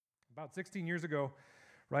About 16 years ago,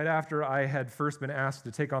 right after I had first been asked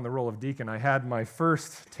to take on the role of deacon, I had my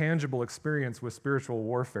first tangible experience with spiritual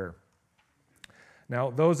warfare. Now,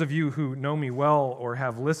 those of you who know me well or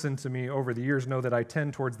have listened to me over the years know that I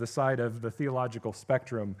tend towards the side of the theological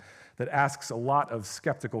spectrum that asks a lot of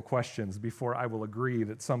skeptical questions before I will agree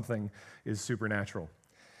that something is supernatural.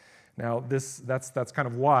 Now, that's kind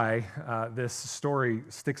of why this story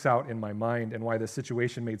sticks out in my mind and why this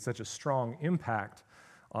situation made such a strong impact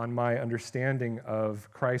on my understanding of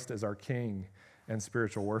Christ as our King and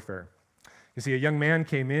spiritual warfare. You see, a young man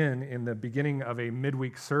came in the beginning of a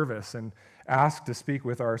midweek service and asked to speak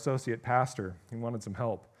with our associate pastor. He wanted some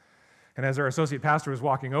help. And as our associate pastor was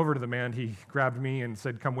walking over to the man, he grabbed me and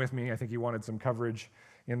said, "Come with me." I think he wanted some coverage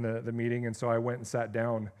in the meeting, and so I went and sat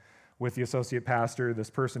down with the associate pastor, this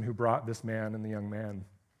person who brought this man and the young man.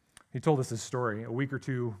 He told us his story. A week or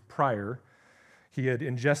two prior, he had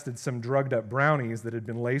ingested some drugged-up brownies that had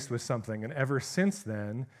been laced with something, and ever since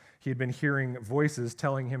then, he had been hearing voices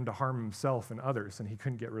telling him to harm himself and others, and he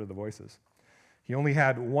couldn't get rid of the voices. He only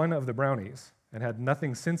had one of the brownies and had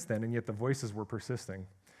nothing since then, and yet the voices were persisting.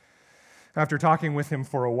 After talking with him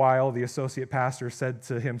for a while, the associate pastor said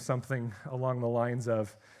to him something along the lines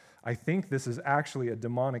of, "I think this is actually a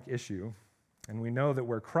demonic issue, and we know that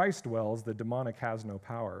where Christ dwells, the demonic has no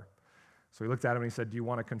power." So he looked at him and he said, "Do you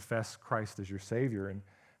want to confess Christ as your Savior?" And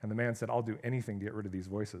the man said, "I'll do anything to get rid of these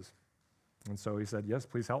voices." And so he said, "Yes,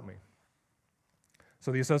 please help me."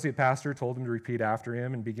 So the associate pastor told him to repeat after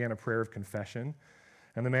him and began a prayer of confession.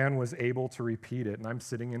 And the man was able to repeat it. And I'm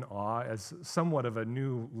sitting in awe as somewhat of a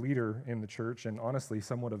new leader in the church and honestly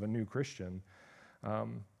somewhat of a new Christian.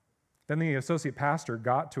 Then the associate pastor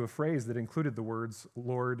got to a phrase that included the words,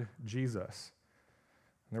 "Lord Jesus."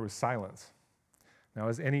 And there was silence. Now,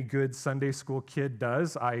 as any good Sunday school kid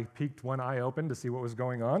does, I peeked one eye open to see what was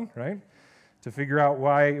going on, right? To figure out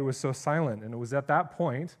why it was so silent. And it was at that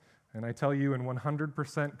point, and I tell you in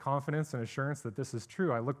 100% confidence and assurance that this is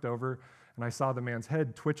true, I looked over and I saw the man's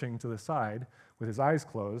head twitching to the side with his eyes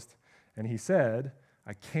closed, and he said,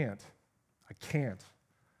 I can't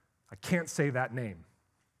say that name,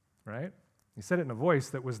 right? He said it in a voice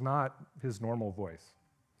that was not his normal voice.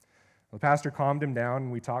 The pastor calmed him down,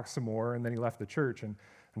 and we talked some more, and then he left the church. And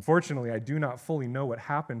unfortunately, I do not fully know what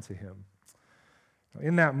happened to him.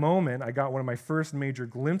 In that moment, I got one of my first major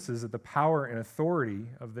glimpses at the power and authority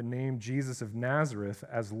of the name Jesus of Nazareth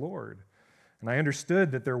as Lord. And I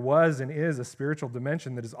understood that there was and is a spiritual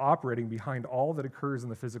dimension that is operating behind all that occurs in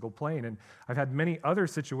the physical plane. And I've had many other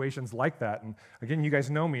situations like that. And again, you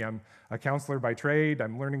guys know me. I'm a counselor by trade.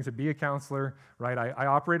 I'm learning to be a counselor, right? I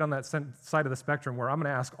operate on that side of the spectrum where I'm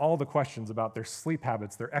going to ask all the questions about their sleep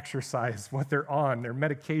habits, their exercise, what they're on, their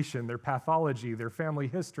medication, their pathology, their family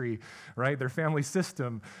history, right? Their family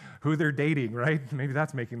system, who they're dating, right? Maybe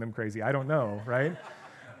that's making them crazy. I don't know, right?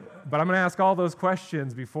 But I'm going to ask all those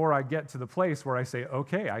questions before I get to the place where I say,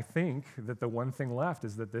 okay, I think that the one thing left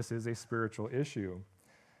is that this is a spiritual issue.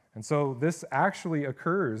 And so this actually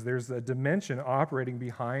occurs. There's a dimension operating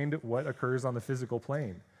behind what occurs on the physical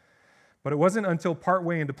plane. But it wasn't until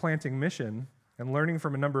partway into planting mission and learning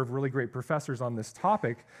from a number of really great professors on this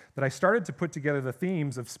topic that I started to put together the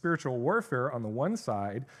themes of spiritual warfare on the one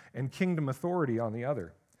side and kingdom authority on the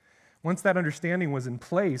other. Once that understanding was in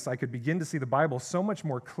place, I could begin to see the Bible so much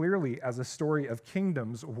more clearly as a story of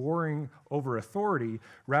kingdoms warring over authority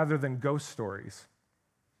rather than ghost stories.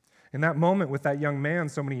 In that moment with that young man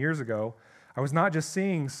so many years ago, I was not just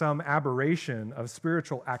seeing some aberration of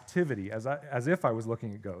spiritual activity as if I was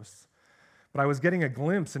looking at ghosts, but I was getting a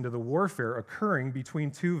glimpse into the warfare occurring between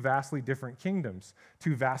two vastly different kingdoms,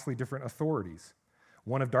 two vastly different authorities,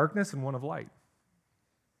 one of darkness and one of light.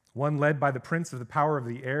 One led by the prince of the power of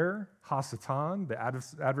the air, Ha-Satan, the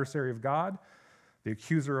adversary of God, the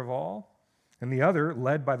accuser of all, and the other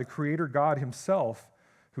led by the creator God himself,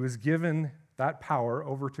 who has given that power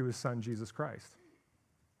over to his son, Jesus Christ.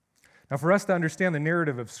 Now, for us to understand the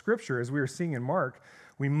narrative of Scripture, as we are seeing in Mark,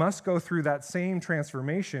 we must go through that same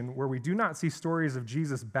transformation where we do not see stories of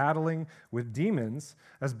Jesus battling with demons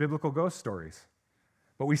as biblical ghost stories,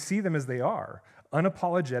 but we see them as they are,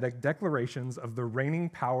 unapologetic declarations of the reigning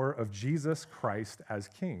power of Jesus Christ as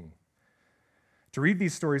King. To read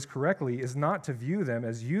these stories correctly is not to view them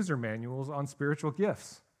as user manuals on spiritual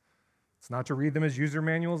gifts. It's not to read them as user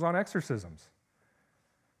manuals on exorcisms,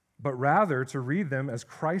 but rather to read them as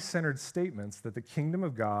Christ-centered statements that the kingdom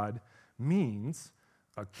of God means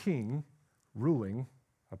a king ruling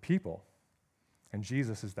a people, and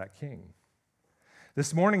Jesus is that king.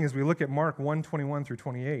 This morning, as we look at Mark 1:21 through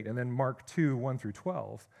 28, and then Mark 2:1 through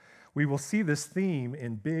 12, we will see this theme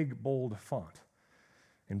in big, bold font.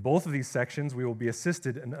 In both of these sections, we will be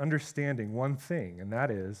assisted in understanding one thing, and that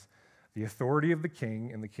is the authority of the king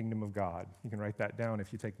in the kingdom of God. You can write that down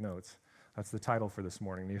if you take notes. That's the title for this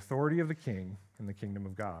morning, the authority of the king in the kingdom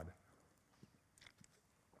of God.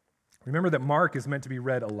 Remember that Mark is meant to be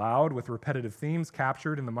read aloud with repetitive themes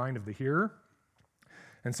captured in the mind of the hearer.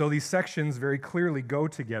 And so these sections very clearly go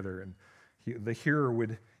together, and the hearer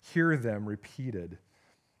would hear them repeated.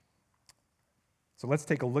 So let's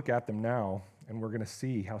take a look at them now, and we're going to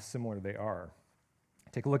see how similar they are.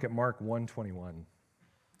 Take a look at Mark 1:21.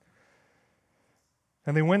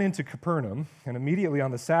 And they went into Capernaum, and immediately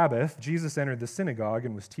on the Sabbath, Jesus entered the synagogue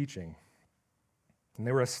and was teaching. And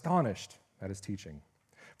they were astonished at his teaching,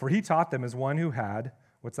 for he taught them as one who had,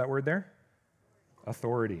 what's that word there?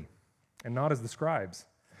 Authority, and not as the scribes.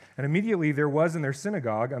 And immediately there was in their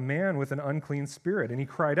synagogue a man with an unclean spirit, and he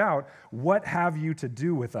cried out, "What have you to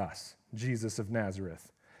do with us, Jesus of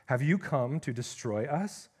Nazareth? Have you come to destroy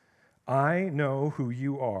us? I know who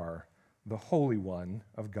you are, the Holy One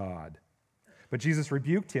of God." But Jesus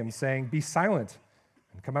rebuked him, saying, "Be silent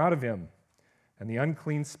and come out of him." And the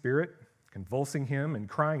unclean spirit, convulsing him and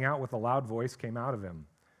crying out with a loud voice, came out of him.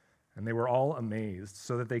 And they were all amazed,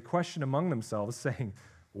 so that they questioned among themselves, saying,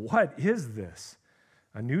 "What is this?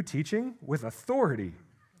 A new teaching with authority.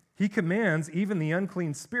 He commands even the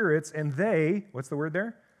unclean spirits, and they," what's the word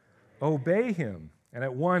there? "Obey him." And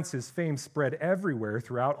at once his fame spread everywhere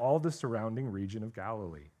throughout all the surrounding region of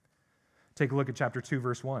Galilee. Take a look at chapter 2,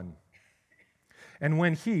 verse 1. And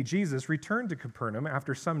when he, Jesus, returned to Capernaum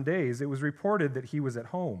after some days, it was reported that he was at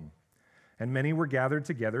home. And many were gathered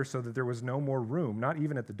together so that there was no more room, not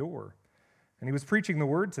even at the door. And he was preaching the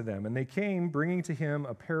word to them, and they came, bringing to him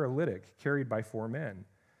a paralytic carried by 4 men.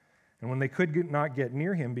 And when they could not get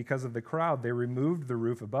near him because of the crowd, they removed the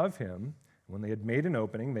roof above him. When they had made an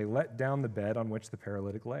opening, they let down the bed on which the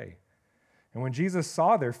paralytic lay. And when Jesus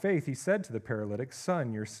saw their faith, he said to the paralytic,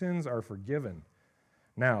 "Son, your sins are forgiven."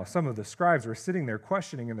 Now, some of the scribes were sitting there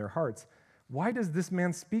questioning in their hearts, "Why does this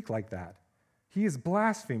man speak like that? He is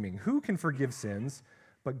blaspheming. Who can forgive sins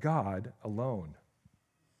but God alone?"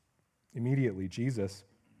 Immediately, Jesus,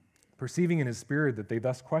 perceiving in his spirit that they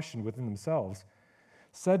thus questioned within themselves,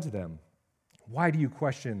 said to them, "Why do you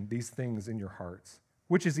question these things in your hearts?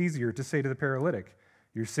 Which is easier, to say to the paralytic,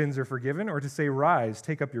 'Your sins are forgiven,' or to say, 'Rise,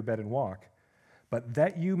 take up your bed and walk'? But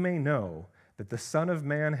that you may know that the Son of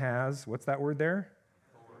Man has," what's that word there?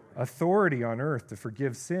 Authority on earth to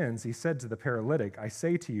forgive sins, he said to the paralytic, "I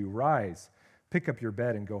say to you, rise, pick up your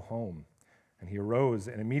bed and go home." And he arose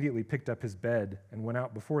and immediately picked up his bed and went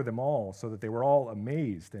out before them all, so that they were all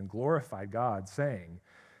amazed and glorified God, saying,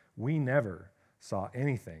 "We never saw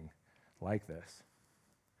anything like this."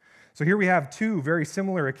 So here we have 2 very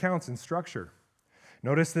similar accounts in structure.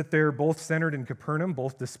 Notice that they're both centered in Capernaum,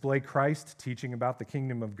 both display Christ teaching about the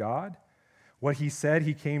kingdom of God. What he said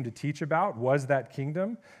he came to teach about was that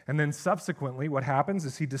kingdom. And then subsequently, what happens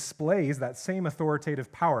is he displays that same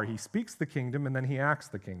authoritative power. He speaks the kingdom and then he acts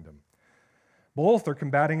the kingdom. Both are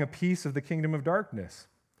combating a piece of the kingdom of darkness.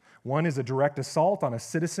 One is a direct assault on a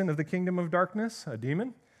citizen of the kingdom of darkness, a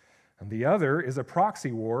demon, and the other is a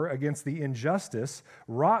proxy war against the injustice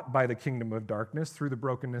wrought by the kingdom of darkness through the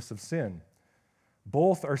brokenness of sin.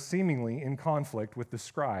 Both are seemingly in conflict with the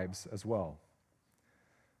scribes as well.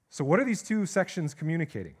 So what are these 2 sections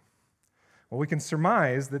communicating? Well, we can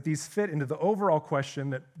surmise that these fit into the overall question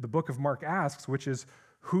that the book of Mark asks, which is,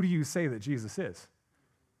 who do you say that Jesus is?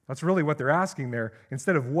 That's really what they're asking there.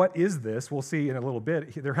 Instead of what is this, we'll see in a little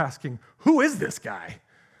bit, they're asking, who is this guy?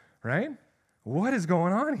 Right? What is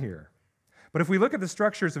going on here? But if we look at the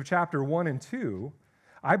structures of chapter 1 and 2,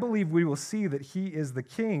 I believe we will see that he is the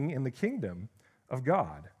king in the kingdom of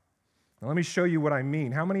God. Now, let me show you what I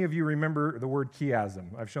mean. How many of you remember the word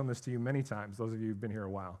chiasm? I've shown this to you many times, those of you who've been here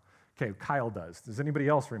a while. Okay, Kyle does. Does anybody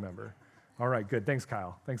else remember? All right, good. Thanks,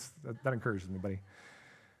 Kyle. Thanks. That encourages me, buddy.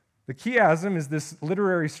 The chiasm is this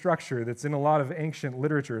literary structure that's in a lot of ancient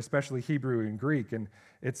literature, especially Hebrew and Greek, and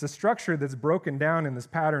it's a structure that's broken down in this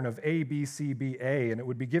pattern of A, B, C, B, A, and it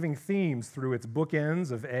would be giving themes through its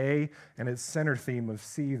bookends of A and its center theme of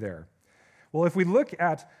C there. Well, if we look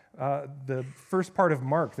at the first part of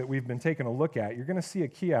Mark that we've been taking a look at, you're going to see a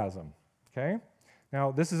chiasm, okay? Now,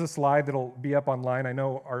 this is a slide that'll be up online. I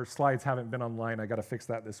know our slides haven't been online. I got to fix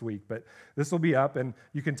that this week, but this will be up, and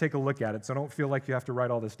you can take a look at it, so don't feel like you have to write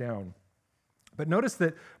all this down. But notice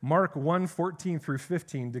that Mark 1:14 through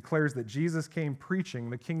 15 declares that Jesus came preaching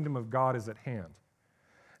the kingdom of God is at hand.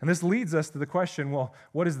 And this leads us to the question, well,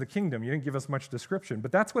 what is the kingdom? You didn't give us much description,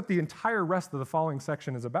 but that's what the entire rest of the following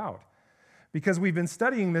section is about. Because we've been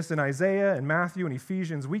studying this in Isaiah and Matthew and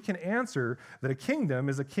Ephesians, we can answer that a kingdom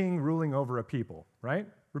is a king ruling over a people, right?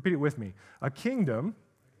 Repeat it with me. A kingdom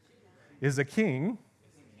is a king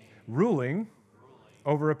ruling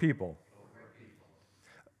over a people.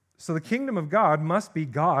 So the kingdom of God must be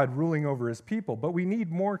God ruling over his people, but we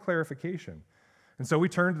need more clarification. And so we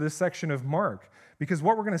turn to this section of Mark, because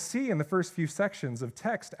what we're going to see in the first few sections of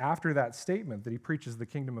text after that statement that he preaches the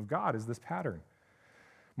kingdom of God is this pattern.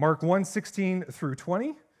 Mark 1:16 through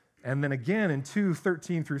 20, and then again in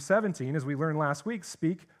 2:13 through 17, as we learned last week,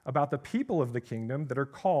 speak about the people of the kingdom that are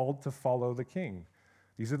called to follow the king.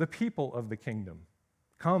 These are the people of the kingdom.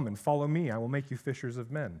 Come and follow me, I will make you fishers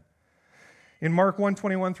of men. In Mark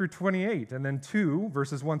 1:21 through 28, and then 2,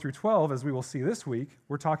 verses 1 through 12, as we will see this week,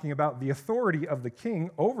 we're talking about the authority of the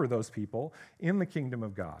king over those people in the kingdom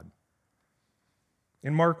of God.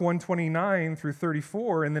 In Mark 1:29 through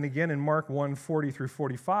 34, and then again in Mark 1:40 through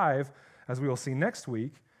 45, as we will see next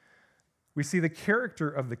week, we see the character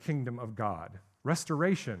of the kingdom of God,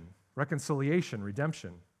 restoration, reconciliation,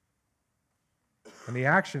 redemption, and the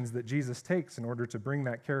actions that Jesus takes in order to bring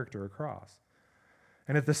that character across.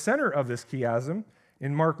 And at the center of this chiasm,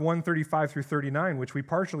 in Mark 1:35 through 39, which we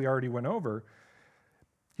partially already went over,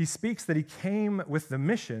 he speaks that he came with the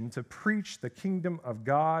mission to preach the kingdom of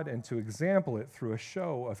God and to example it through a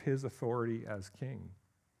show of his authority as king.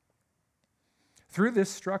 Through this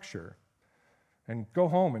structure, and go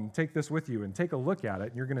home and take this with you and take a look at it,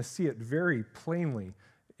 and you're going to see it very plainly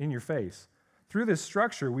in your face. Through this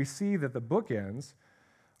structure, we see that the bookends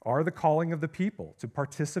are the calling of the people to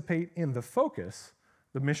participate in the focus,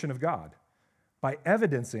 the mission of God, by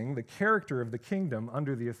evidencing the character of the kingdom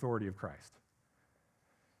under the authority of Christ.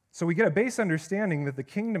 So we get a base understanding that the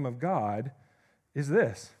kingdom of God is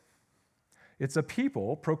this. It's a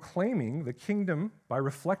people proclaiming the kingdom by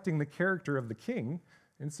reflecting the character of the king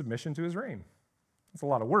in submission to his reign. It's a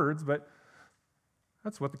lot of words, but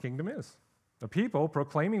that's what the kingdom is. A people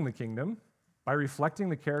proclaiming the kingdom by reflecting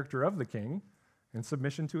the character of the king in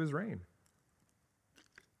submission to his reign.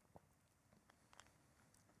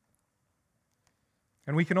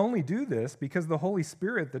 And we can only do this because the Holy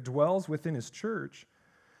Spirit that dwells within his church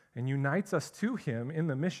and unites us to him in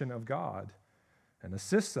the mission of God and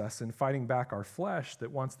assists us in fighting back our flesh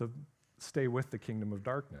that wants to stay with the kingdom of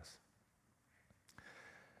darkness.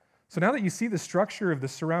 So now that you see the structure of the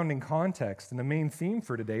surrounding context and the main theme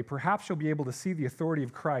for today, perhaps you'll be able to see the authority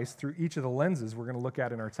of Christ through each of the lenses we're going to look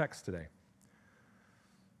at in our text today.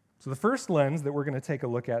 So the first lens that we're going to take a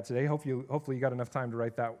look at today, hopefully you got enough time to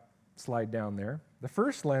write that slide down there. The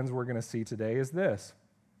first lens we're going to see today is this.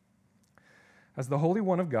 As the Holy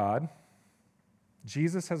One of God,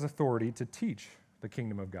 Jesus has authority to teach the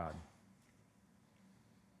kingdom of God.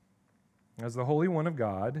 As the Holy One of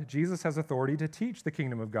God, Jesus has authority to teach the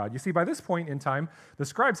kingdom of God. You see, by this point in time, the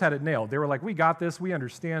scribes had it nailed. They were like, we got this, we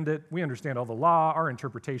understand it, we understand all the law, our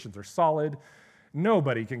interpretations are solid.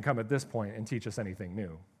 Nobody can come at this point and teach us anything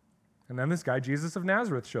new. And then this guy, Jesus of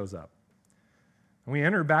Nazareth, shows up. And we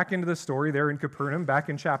enter back into the story there in Capernaum, back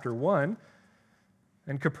in chapter 1.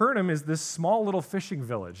 And Capernaum is this small little fishing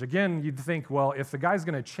village. Again, you'd think, well, if the guy's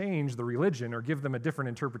going to change the religion or give them a different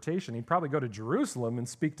interpretation, he'd probably go to Jerusalem and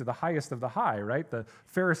speak to the highest of the high, right? The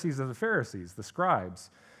Pharisees of the Pharisees, the scribes.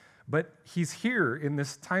 But he's here in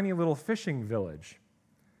this tiny little fishing village.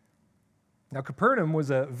 Now, Capernaum was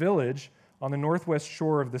a village on the northwest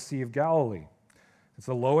shore of the Sea of Galilee. It's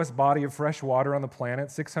the lowest body of fresh water on the planet,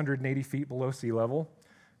 680 feet below sea level.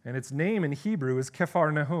 And its name in Hebrew is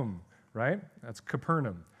Capharnaum, right? That's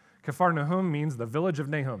Capernaum. Capharnaum means the village of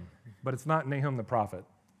Nahum, but it's not Nahum the prophet,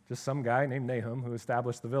 just some guy named Nahum who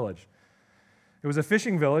established the village. It was a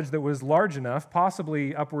fishing village that was large enough,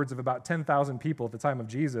 possibly upwards of about 10,000 people at the time of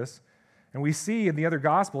Jesus. And we see in the other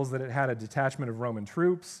Gospels that it had a detachment of Roman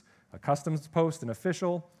troops, a customs post, an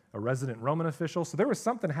official, a resident Roman official. So there was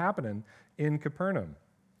something happening in Capernaum.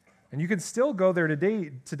 And you can still go there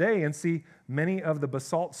today and see many of the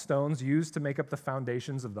basalt stones used to make up the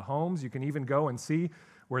foundations of the homes. You can even go and see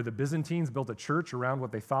where the Byzantines built a church around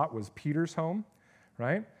what they thought was Peter's home,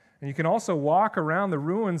 right? And you can also walk around the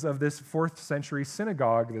ruins of this 4th century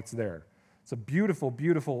synagogue that's there. It's a beautiful,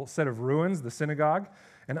 beautiful set of ruins, the synagogue.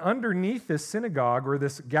 And underneath this synagogue, or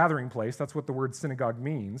this gathering place, that's what the word synagogue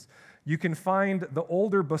means, you can find the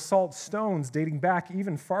older basalt stones dating back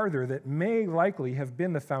even farther that may likely have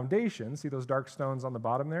been the foundation. See those dark stones on the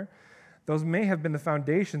bottom there? Those may have been the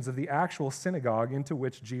foundations of the actual synagogue into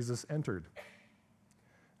which Jesus entered.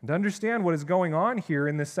 And to understand what is going on here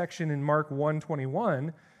in this section in Mark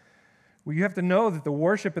 1:21, well, you have to know that the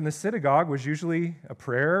worship in the synagogue was usually a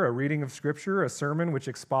prayer, a reading of Scripture, a sermon which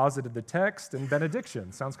exposited the text, and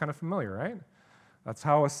benediction. Sounds kind of familiar, right? That's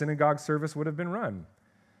how a synagogue service would have been run.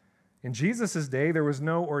 In Jesus' day, there was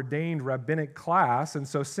no ordained rabbinic class, and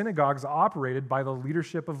so synagogues operated by the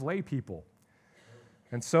leadership of lay people.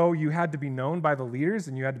 And so you had to be known by the leaders,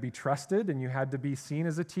 and you had to be trusted, and you had to be seen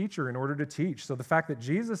as a teacher in order to teach. So the fact that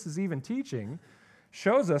Jesus is even teaching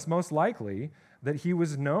shows us most likely that he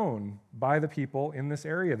was known by the people in this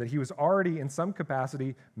area, that he was already in some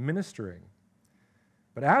capacity ministering.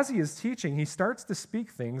 But as he is teaching, he starts to speak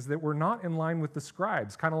things that were not in line with the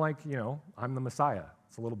scribes, kind of like, I'm the Messiah.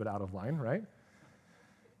 It's a little bit out of line, right?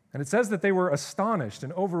 And it says that they were astonished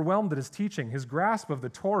and overwhelmed at his teaching. His grasp of the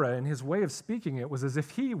Torah and his way of speaking it was as if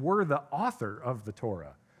he were the author of the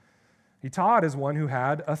Torah. He taught as one who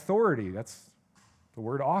had authority. That's the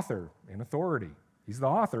word author, in authority. He's the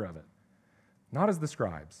author of it, not as the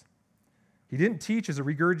scribes. He didn't teach as a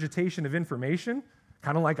regurgitation of information,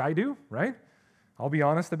 kind of like I do, right? I'll be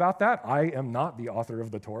honest about that. I am not the author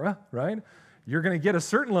of the Torah, right? You're going to get a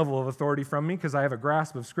certain level of authority from me because I have a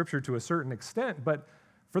grasp of Scripture to a certain extent, but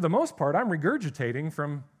for the most part, I'm regurgitating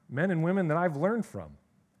from men and women that I've learned from.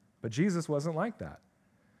 But Jesus wasn't like that.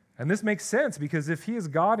 And this makes sense because if he is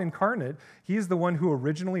God incarnate, he is the one who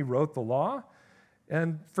originally wrote the law.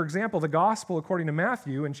 And for example, the gospel according to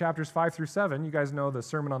Matthew in chapters 5 through 7, you guys know the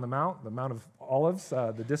Sermon on the Mount of Olives,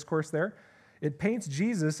 the discourse there. It paints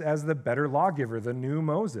Jesus as the better lawgiver, the new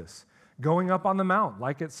Moses, going up on the mount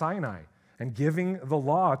like at Sinai and giving the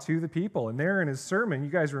law to the people. And there in his sermon, you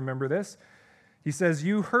guys remember this, he says,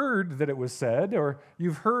 you heard that it was said, or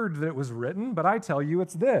you've heard that it was written, but I tell you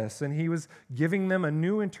it's this. And he was giving them a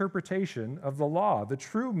new interpretation of the law, the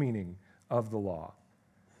true meaning of the law.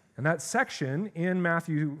 And that section in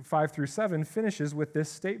Matthew 5 through 7 finishes with this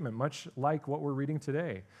statement, much like what we're reading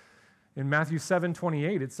today. In Matthew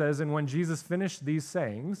 7:28, it says, and when Jesus finished these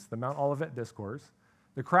sayings, the Mount Olivet Discourse,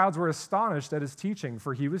 the crowds were astonished at his teaching,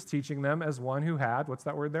 for he was teaching them as one who had, what's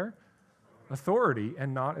that word there? Authority,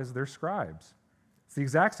 and not as their scribes. It's the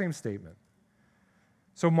exact same statement.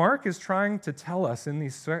 So Mark is trying to tell us in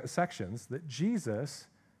these sections that Jesus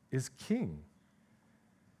is king.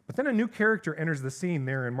 But then a new character enters the scene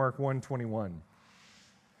there in Mark 1:21.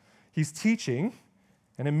 He's teaching,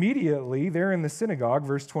 and immediately there in the synagogue,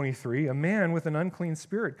 verse 23, a man with an unclean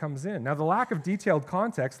spirit comes in. Now the lack of detailed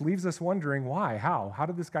context leaves us wondering why, how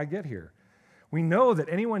did this guy get here? We know that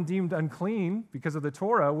anyone deemed unclean because of the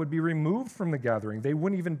Torah would be removed from the gathering. They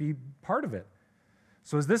wouldn't even be part of it.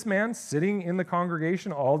 So is this man sitting in the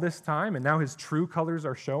congregation all this time and now his true colors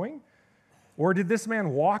are showing? Or did this man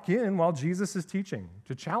walk in while Jesus is teaching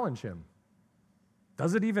to challenge him?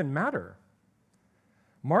 Does it even matter?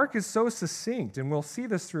 Mark is so succinct, and we'll see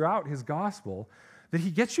this throughout his gospel, that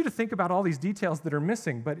he gets you to think about all these details that are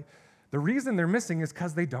missing, but the reason they're missing is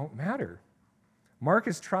because they don't matter. Mark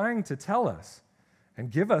is trying to tell us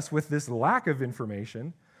and give us, with this lack of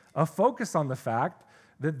information, a focus on the fact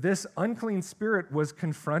that this unclean spirit was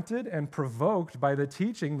confronted and provoked by the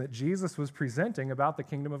teaching that Jesus was presenting about the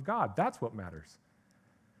kingdom of God. That's what matters.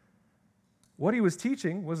 What he was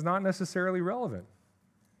teaching was not necessarily relevant.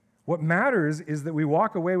 What matters is that we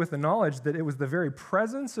walk away with the knowledge that it was the very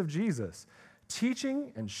presence of Jesus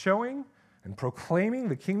teaching and showing and proclaiming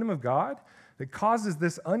the kingdom of God that causes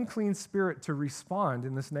this unclean spirit to respond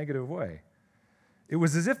in this negative way. It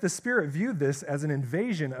was as if the Spirit viewed this as an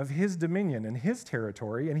invasion of his dominion and his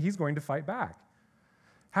territory, and he's going to fight back.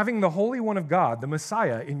 Having the Holy One of God, the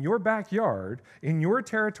Messiah, in your backyard, in your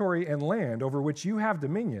territory and land over which you have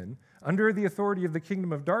dominion, under the authority of the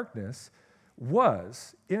kingdom of darkness,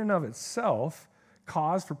 was, in and of itself,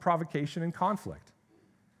 cause for provocation and conflict.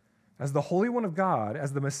 As the Holy One of God,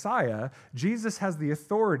 as the Messiah, Jesus has the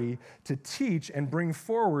authority to teach and bring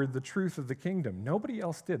forward the truth of the kingdom. Nobody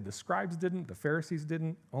else did. The scribes didn't, the Pharisees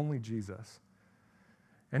didn't, only Jesus.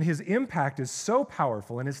 And his impact is so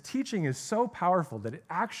powerful and his teaching is so powerful that it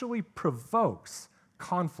actually provokes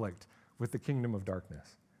conflict with the kingdom of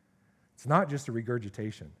darkness. It's not just a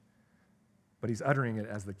regurgitation, but he's uttering it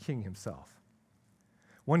as the king himself.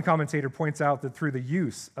 One commentator points out that through the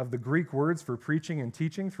use of the Greek words for preaching and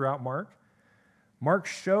teaching throughout Mark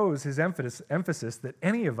shows his emphasis that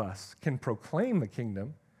any of us can proclaim the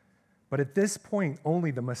kingdom, but at this point,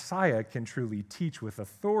 only the Messiah can truly teach with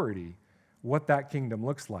authority what that kingdom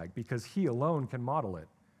looks like, because he alone can model it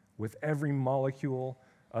with every molecule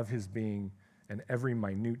of his being and every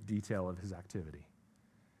minute detail of his activity.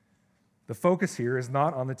 The focus here is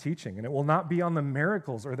not on the teaching, and it will not be on the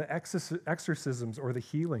miracles or the exorcisms or the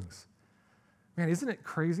healings. Man, isn't it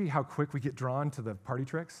crazy how quick we get drawn to the party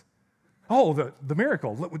tricks? Oh, the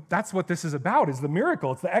miracle. That's what this is about, is the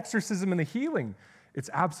miracle. It's the exorcism and the healing. It's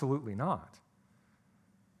absolutely not.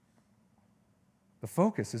 The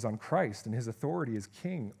focus is on Christ and his authority as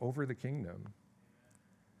king over the kingdom.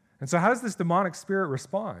 And so how does this demonic spirit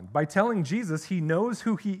respond? By telling Jesus he knows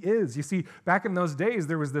who he is. You see, back in those days,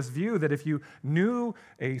 there was this view that if you knew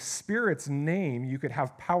a spirit's name, you could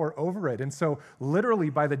have power over it. And so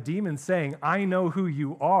literally by the demon saying, I know who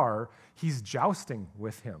you are, he's jousting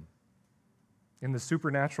with him in the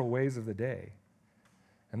supernatural ways of the day.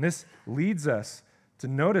 And this leads us to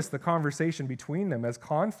notice the conversation between them as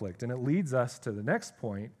conflict. And it leads us to the next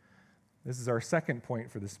point. This is our second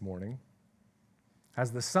point for this morning.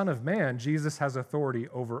 As the Son of Man, Jesus has authority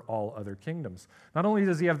over all other kingdoms. Not only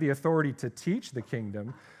does he have the authority to teach the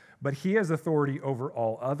kingdom, but he has authority over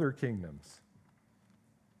all other kingdoms.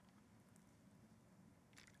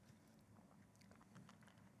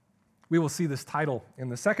 We will see this title in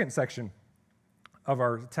the second section of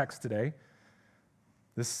our text today,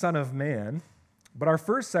 the Son of Man. But our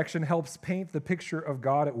first section helps paint the picture of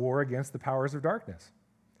God at war against the powers of darkness.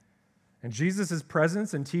 And Jesus'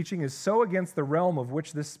 presence and teaching is so against the realm of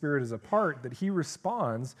which this spirit is a part that he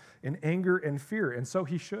responds in anger and fear, and so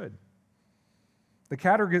he should. The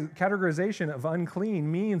categorization of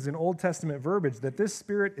unclean means in Old Testament verbiage that this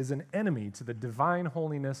spirit is an enemy to the divine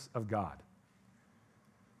holiness of God.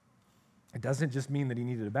 It doesn't just mean that he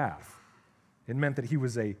needed a bath. It meant that he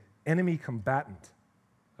was an enemy combatant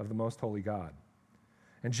of the most holy God.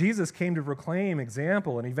 And Jesus came to proclaim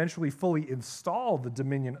example and eventually fully install the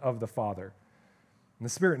dominion of the Father. And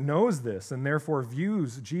the Spirit knows this and therefore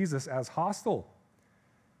views Jesus as hostile.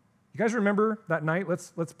 You guys remember that night?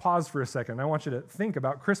 Let's pause for a second. I want you to think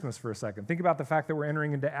about Christmas for a second. Think about the fact that we're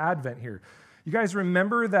entering into Advent here. You guys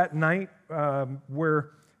remember that night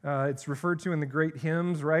where it's referred to in the great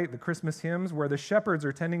hymns, right? The Christmas hymns, where the shepherds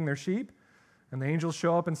are tending their sheep and the angels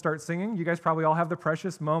show up and start singing. You guys probably all have the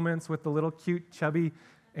precious moments with the little cute, chubby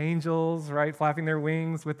angels, right, flapping their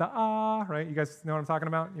wings with the right? You guys know what I'm talking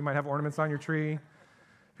about? You might have ornaments on your tree.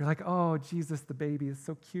 You're like, oh, Jesus, the baby is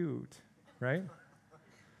so cute, right?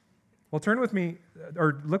 Well, turn with me,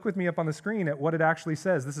 or look with me up on the screen at what it actually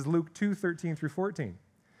says. This is Luke 2:13 through 14.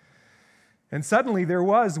 And suddenly there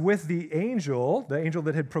was with the angel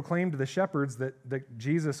that had proclaimed to the shepherds that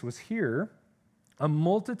Jesus was here, a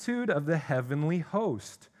multitude of the heavenly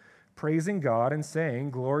host, praising God and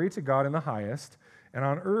saying, glory to God in the highest, and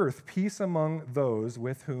on earth peace among those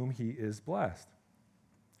with whom he is blessed.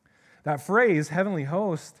 That phrase, heavenly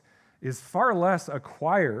host, is far less a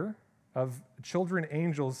choir of children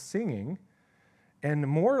angels singing, and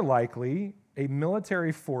more likely a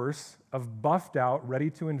military force of buffed out,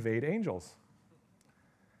 ready to invade angels.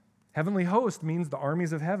 Heavenly host means the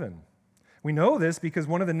armies of heaven. We know this because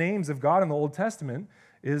one of the names of God in the Old Testament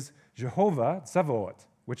is Jehovah Tsevaot,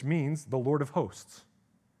 which means the Lord of hosts.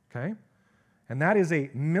 Okay? And that is a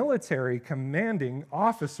military commanding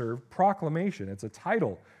officer proclamation. It's a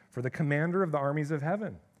title for the commander of the armies of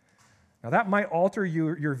heaven. Now that might alter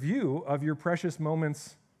your view of your precious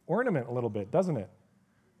moments ornament a little bit, doesn't it?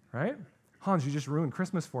 Right? Hans, you just ruined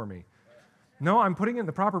Christmas for me. No, I'm putting it in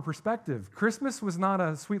the proper perspective. Christmas was not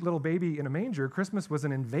a sweet little baby in a manger. Christmas was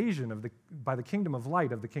an invasion by the kingdom of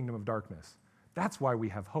light of the kingdom of darkness. That's why we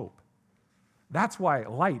have hope. That's why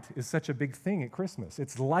light is such a big thing at Christmas.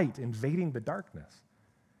 It's light invading the darkness.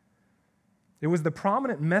 It was the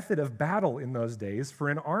prominent method of battle in those days for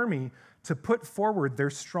an army to put forward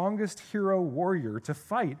their strongest hero warrior to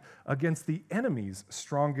fight against the enemy's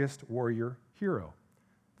strongest warrior hero.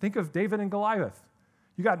 Think of David and Goliath.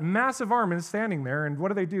 You got massive armies standing there, and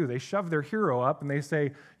what do? They shove their hero up, and they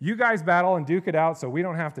say, you guys battle and duke it out so we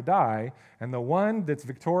don't have to die, and the one that's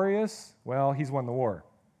victorious, well, he's won the war.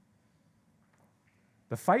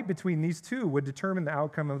 The fight between these two would determine the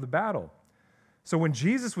outcome of the battle. So when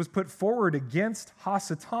Jesus was put forward against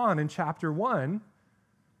Hasatan in chapter 1,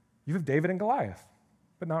 you have David and Goliath,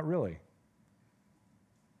 but not really.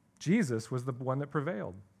 Jesus was the one that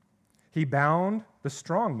prevailed. He bound the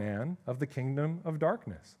strong man of the kingdom of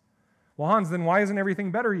darkness. Well, Hans, then why isn't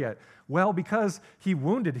everything better yet? Well, because he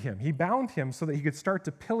wounded him. He bound him so that he could start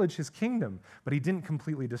to pillage his kingdom, but he didn't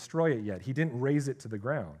completely destroy it yet. He didn't raze it to the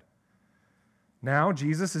ground. Now,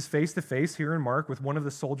 Jesus is face to face here in Mark with one of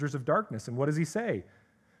the soldiers of darkness, and what does he say?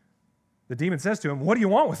 The demon says to him, what do you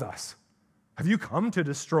want with us? Have you come to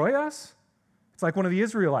destroy us? It's like one of the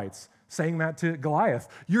Israelites saying that to Goliath.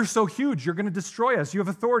 You're so huge, you're going to destroy us. You have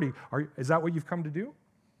authority. Is that what you've come to do?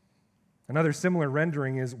 Another similar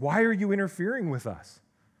rendering is, why are you interfering with us?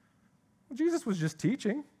 Well, Jesus was just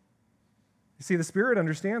teaching. You see, the Spirit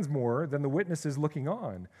understands more than the witnesses looking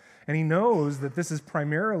on, and he knows that this is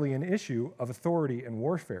primarily an issue of authority and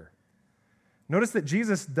warfare. Notice that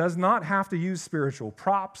Jesus does not have to use spiritual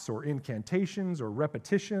props or incantations or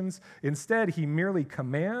repetitions. Instead, he merely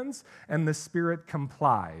commands, and the Spirit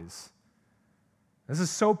complies. This is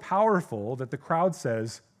so powerful that the crowd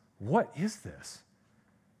says, "What is this?"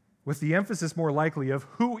 With the emphasis more likely of,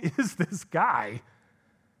 who is this guy?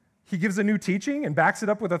 He gives a new teaching and backs it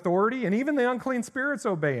up with authority, and even the unclean spirits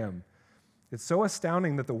obey him. It's so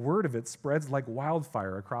astounding that the word of it spreads like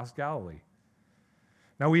wildfire across Galilee.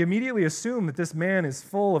 Now, we immediately assume that this man is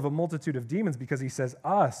full of a multitude of demons because he says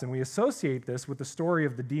us, and we associate this with the story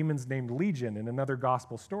of the demons named Legion in another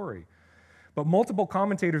gospel story. But multiple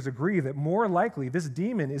commentators agree that more likely this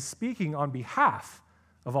demon is speaking on behalf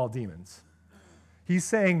of all demons. He's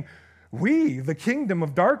saying, "We, the kingdom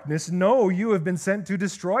of darkness, know you have been sent to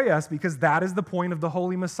destroy us because that is the point of the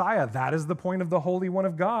Holy Messiah. That is the point of the Holy One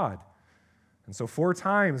of God." And so 4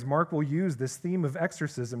 times, Mark will use this theme of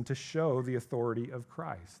exorcism to show the authority of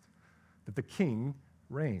Christ, that the king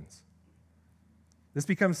reigns. This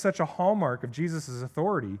becomes such a hallmark of Jesus'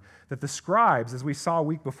 authority that the scribes, as we saw a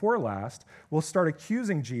week before last, will start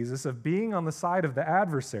accusing Jesus of being on the side of the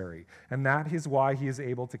adversary, and that is why he is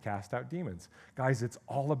able to cast out demons. Guys, it's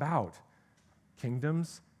all about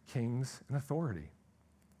kingdoms, kings, and authority.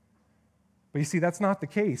 But you see, that's not the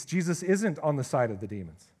case. Jesus isn't on the side of the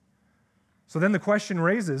demons. So then the question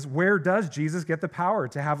raises, where does Jesus get the power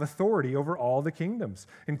to have authority over all the kingdoms,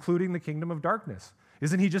 including the kingdom of darkness?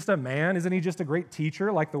 Isn't he just a man? Isn't he just a great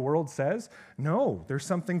teacher like the world says? No, there's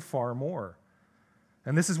something far more.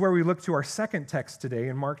 And this is where we look to our second text today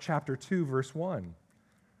in Mark chapter 2, verse 1.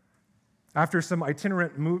 After some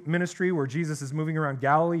itinerant ministry where Jesus is moving around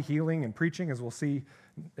Galilee, healing and preaching, as we'll see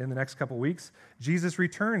in the next couple weeks, Jesus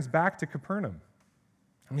returns back to Capernaum,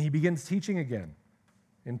 and he begins teaching again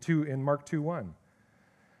in Mark 2:1.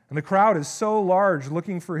 And the crowd is so large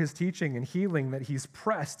looking for his teaching and healing that he's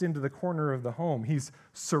pressed into the corner of the home. He's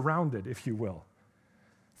surrounded, if you will.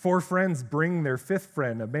 4 friends bring their 5th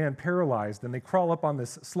friend, a man paralyzed, and they crawl up on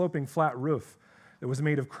this sloping flat roof that was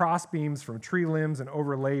made of cross beams from tree limbs and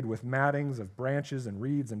overlaid with mattings of branches and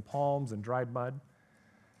reeds and palms and dried mud.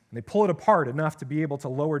 And they pull it apart enough to be able to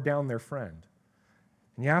lower down their friend.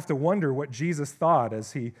 And you have to wonder what Jesus thought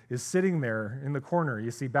as he is sitting there in the corner.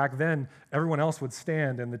 You see, back then, everyone else would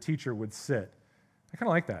stand and the teacher would sit. I kind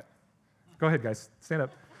of like that. Go ahead, guys. Stand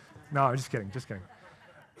up. No, I'm just kidding.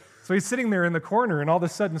 So he's sitting there in the corner, and all of a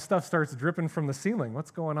sudden stuff starts dripping from the ceiling.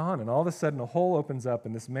 What's going on? And all of a sudden a hole opens up,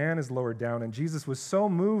 and this man is lowered down. And Jesus was so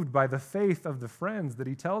moved by the faith of the friends that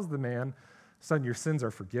he tells the man, "Son, your sins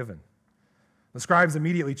are forgiven." The scribes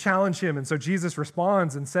immediately challenge him, and so Jesus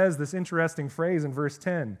responds and says this interesting phrase in verse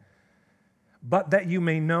 10, "But that you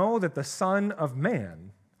may know that the Son of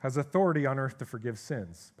Man has authority on earth to forgive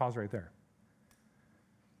sins." Pause right there.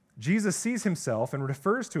 Jesus sees himself and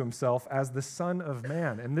refers to himself as the Son of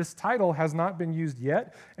Man, and this title has not been used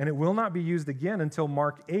yet, and it will not be used again until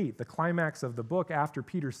Mark 8, the climax of the book, after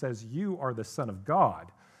Peter says, "You are the Son of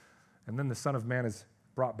God," and then the Son of Man is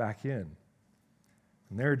brought back in.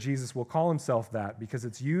 And there Jesus will call himself that because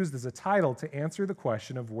it's used as a title to answer the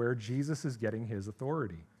question of where Jesus is getting his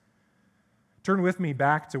authority. Turn with me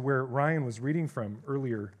back to where Ryan was reading from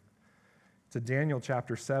earlier, to Daniel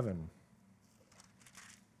chapter 7.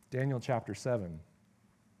 Daniel chapter 7.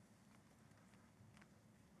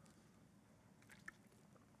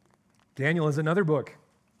 Daniel is another book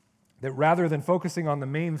that rather than focusing on the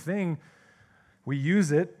main thing,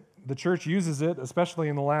 the church uses it, especially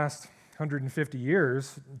in the last 150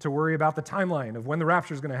 years, to worry about the timeline of when the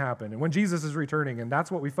rapture is going to happen and when Jesus is returning, and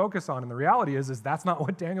that's what we focus on. And the reality is that's not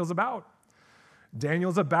what Daniel's about.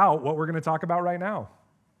 Daniel's about what we're going to talk about right now.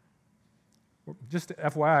 Just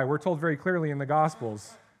FYI, we're told very clearly in the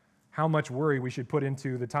Gospels how much worry we should put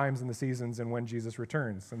into the times and the seasons and when Jesus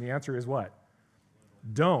returns. And the answer is what?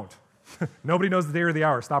 Don't. Nobody knows the day or the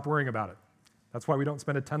hour. Stop worrying about it. That's why we don't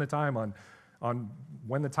spend a ton of time on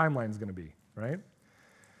when the timeline is going to be, right?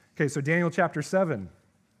 Okay, so Daniel chapter 7.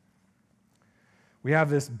 We have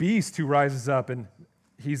this beast who rises up, and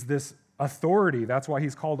he's this authority. That's why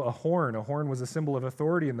he's called a horn. A horn was a symbol of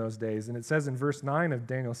authority in those days. And it says in verse 9 of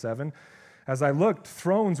Daniel 7, "As I looked,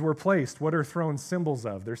 thrones were placed." What are thrones symbols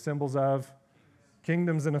of? They're symbols of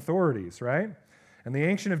kingdoms and authorities, right? "And the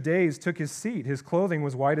Ancient of Days took his seat. His clothing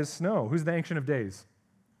was white as snow." Who's the Ancient of Days?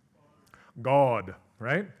 God,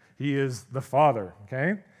 right? He is the Father,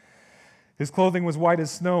 okay? "His clothing was white as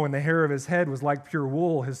snow, and the hair of his head was like pure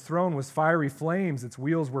wool. His throne was fiery flames. Its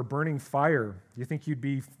wheels were burning fire." Do you think you'd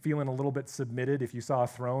be feeling a little bit submitted if you saw a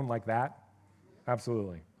throne like that?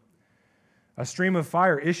 Absolutely. "A stream of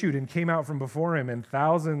fire issued and came out from before him, and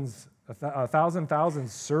thousands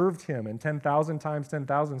served him, and 10,000 times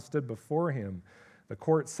 10,000 stood before him. The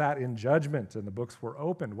court sat in judgment, and the books were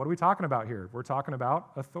opened." What are we talking about here? We're talking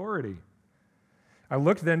about authority. I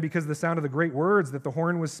looked then because of the sound of the great words that the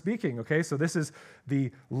horn was speaking. Okay, so this is the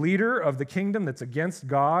leader of the kingdom that's against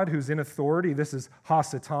God, who's in authority. This is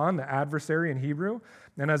Ha-Satan, the adversary in Hebrew.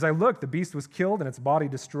 And as I looked, the beast was killed and its body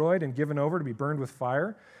destroyed and given over to be burned with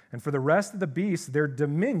fire. And for the rest of the beasts, their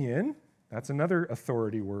dominion, that's another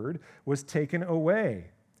authority word, was taken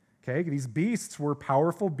away. Okay, these beasts were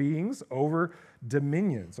powerful beings over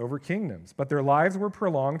dominions, over kingdoms, but their lives were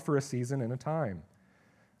prolonged for a season and a time.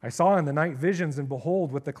 I saw in the night visions, and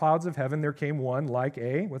behold, with the clouds of heaven there came one like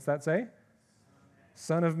a, what's that say?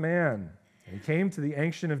 Son of man. And he came to the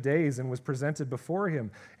Ancient of Days and was presented before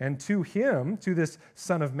him. And to him, to this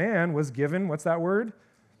Son of Man, was given, what's that word?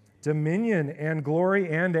 Dominion and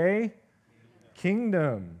glory and a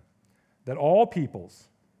kingdom, that all peoples,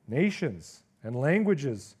 nations, and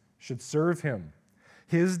languages should serve him.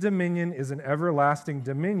 His dominion is an everlasting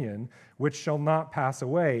dominion which shall not pass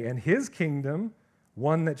away, and his kingdom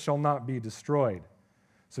one that shall not be destroyed.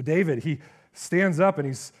 So David, he stands up and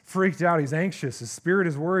he's freaked out, he's anxious, his spirit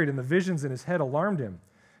is worried, and the visions in his head alarmed him.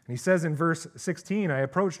 And he says in verse 16, I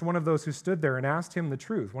approached one of those who stood there and asked him the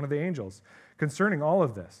truth, one of the angels, concerning all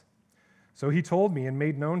of this. So he told me and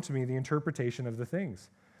made known to me the interpretation of the things.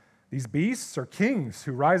 These beasts are kings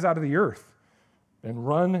who rise out of the earth and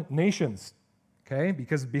run nations, okay?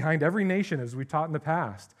 Because behind every nation, as we taught in the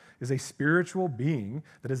past, is a spiritual being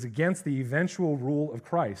that is against the eventual rule of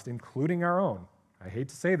Christ, including our own. I hate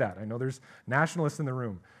to say that. I know there's nationalists in the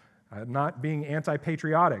room. I'm not being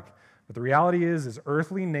anti-patriotic, but the reality is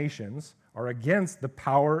earthly nations are against the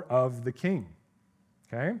power of the king,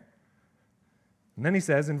 okay? And then he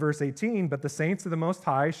says in verse 18, but the saints of the Most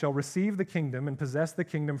High shall receive the kingdom and possess the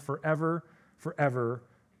kingdom forever, forever,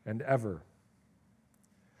 and ever.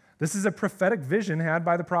 This is a prophetic vision had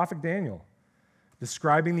by the prophet Daniel,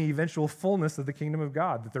 describing the eventual fullness of the kingdom of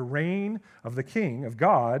God, that the reign of the king, of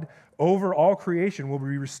God, over all creation will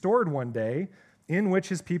be restored one day, in which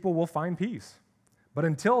his people will find peace. But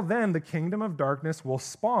until then, the kingdom of darkness will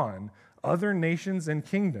spawn other nations and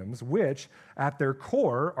kingdoms, which, at their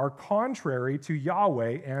core, are contrary to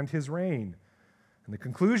Yahweh and his reign. And the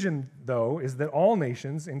conclusion, though, is that all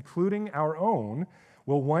nations, including our own,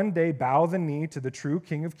 will one day bow the knee to the true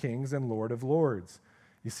King of Kings and Lord of Lords.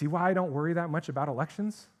 You see why I don't worry that much about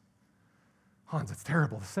elections? Hans, it's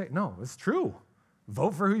terrible to say. No, it's true.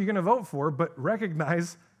 Vote for who you're going to vote for, but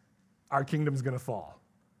recognize our kingdom's going to fall.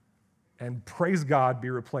 And praise God,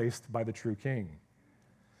 be replaced by the true King.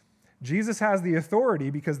 Jesus has the authority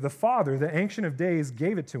because the Father, the Ancient of Days,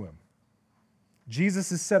 gave it to him.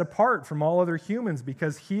 Jesus is set apart from all other humans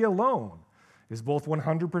because he alone is both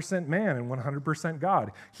 100% man and 100%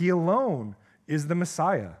 God. He alone is the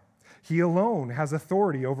Messiah. He alone has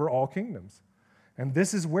authority over all kingdoms. And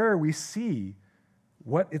this is where we see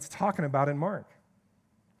what it's talking about in Mark.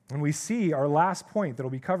 And we see our last point that will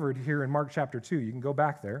be covered here in Mark chapter 2. You can go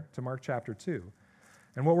back there to Mark chapter 2.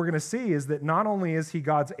 And what we're going to see is that not only is he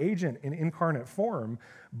God's agent in incarnate form,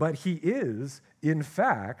 but he is, in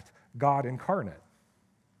fact, God incarnate.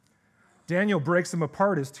 Daniel breaks them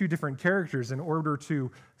apart as two different characters in order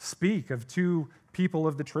to speak of two people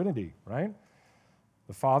of the Trinity, right?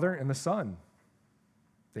 The Father and the Son,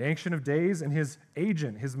 the Ancient of Days and his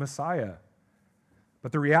agent, his Messiah.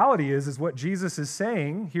 But the reality is what Jesus is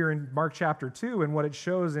saying here in Mark chapter 2 and what it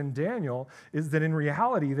shows in Daniel is that in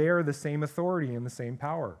reality they are the same authority and the same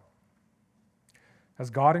power. As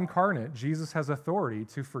God incarnate, Jesus has authority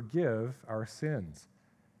to forgive our sins.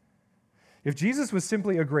 If Jesus was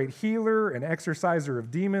simply a great healer, an exorciser of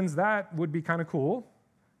demons, that would be kind of cool,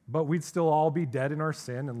 but we'd still all be dead in our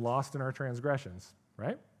sin and lost in our transgressions,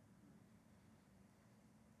 right?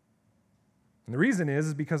 And the reason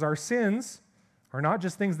is because our sins are not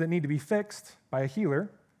just things that need to be fixed by a healer.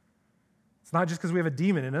 It's not just because we have a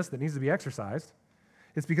demon in us that needs to be exorcised.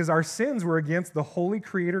 It's because our sins were against the holy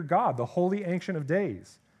Creator God, the holy Ancient of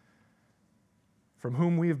Days, from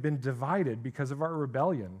whom we have been divided because of our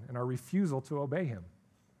rebellion and our refusal to obey him.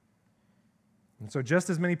 And so just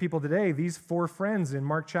as many people today, these four friends in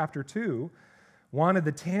Mark chapter 2 wanted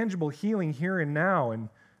the tangible healing here and now, and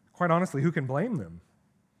quite honestly, who can blame them?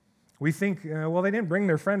 We think, well, they didn't bring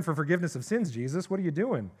their friend for forgiveness of sins, Jesus. What are you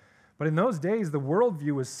doing? But in those days, the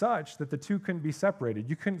worldview was such that the two couldn't be separated.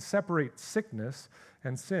 You couldn't separate sickness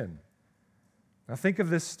and sin. Now think of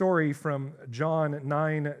this story from John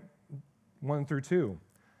 9, 1 through 2.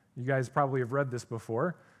 You guys probably have read this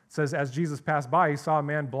before. It says, as Jesus passed by, he saw a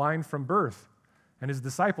man blind from birth. And his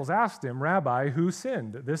disciples asked him, Rabbi, who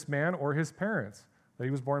sinned, this man or his parents, that he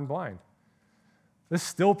was born blind? This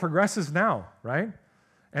still progresses now, right?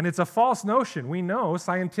 And it's a false notion. We know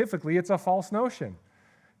scientifically it's a false notion,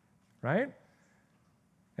 right?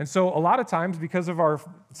 And so a lot of times, because of our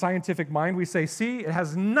scientific mind, we say, see, it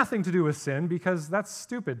has nothing to do with sin because that's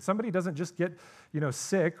stupid. Somebody doesn't just get,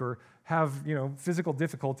 sick or have, physical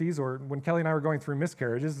difficulties, or when Kelly and I were going through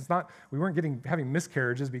miscarriages, we weren't having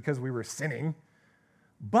miscarriages because we were sinning,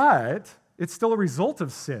 but it's still a result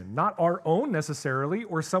of sin, not our own necessarily,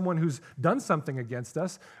 or someone who's done something against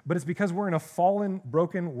us, but it's because we're in a fallen,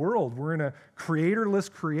 broken world. We're in a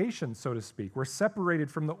creatorless creation, so to speak. We're separated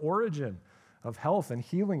from the origin of health and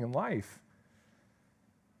healing and life.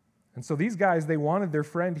 And so these guys, they wanted their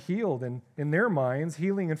friend healed, and in their minds,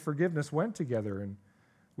 healing and forgiveness went together. And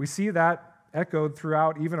we see that echoed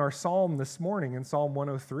throughout even our psalm this morning in Psalm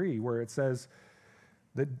 103, where it says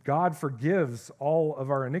that God forgives all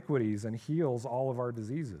of our iniquities and heals all of our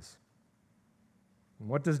diseases. And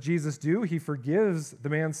what does Jesus do? He forgives the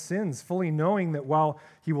man's sins, fully knowing that while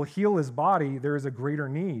he will heal his body, there is a greater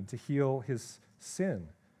need to heal his sin.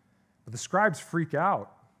 But the scribes freak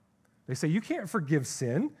out. They say, you can't forgive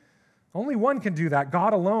sin. Only one can do that,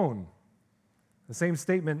 God alone. The same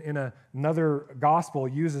statement in another gospel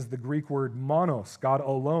uses the Greek word monos, God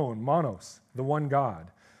alone, monos, the one God.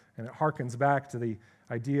 And it harkens back to the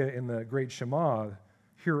idea in the great Shema,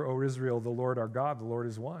 hear, O Israel, the Lord our God, the Lord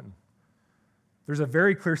is one. There's a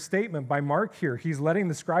very clear statement by Mark here. He's letting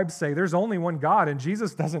the scribes say there's only one God, and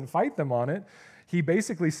Jesus doesn't fight them on it. He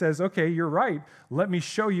basically says, okay, you're right. Let me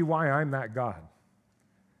show you why I'm that God.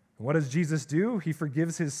 And what does Jesus do? He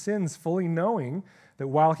forgives his sins, fully knowing that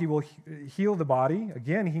while he will heal the body,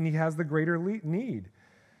 again, he has the greater need.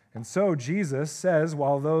 And so Jesus says,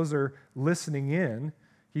 while those are listening in,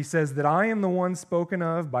 he says that I am the one spoken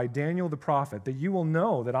of by Daniel the prophet, that you will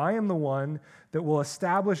know that I am the one that will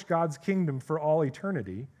establish God's kingdom for all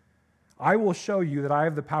eternity. I will show you that I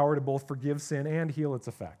have the power to both forgive sin and heal its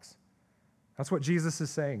effects. That's what Jesus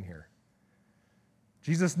is saying here.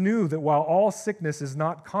 Jesus knew that while all sickness is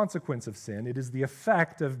not consequence of sin, it is the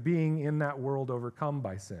effect of being in that world overcome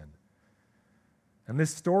by sin. And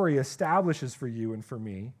this story establishes for you and for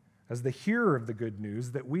me, as the hearer of the good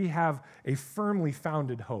news, that we have a firmly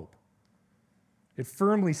founded hope. It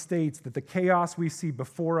firmly states that the chaos we see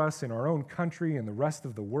before us in our own country and the rest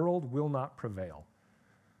of the world will not prevail.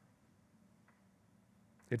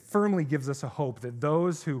 It firmly gives us a hope that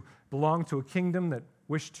those who belong to a kingdom that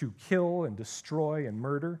wish to kill and destroy and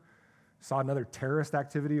murder, saw another terrorist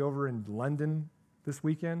activity over in London this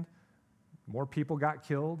weekend, more people got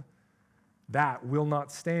killed, that will not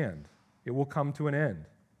stand. It will come to an end.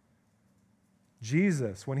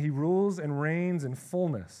 Jesus, when he rules and reigns in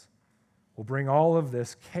fullness, will bring all of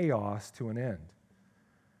this chaos to an end.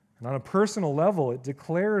 And on a personal level, it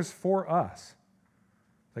declares for us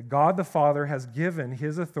that God the Father has given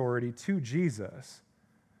his authority to Jesus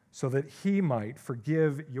so that he might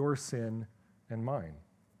forgive your sin and mine.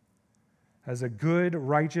 As a good,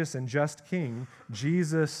 righteous, and just king,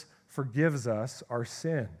 Jesus forgives us our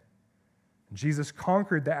sin. Jesus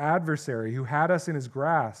conquered the adversary who had us in his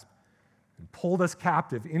grasp and pulled us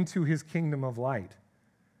captive into his kingdom of light.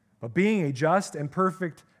 But being a just and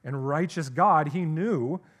perfect and righteous God, he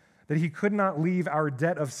knew that he could not leave our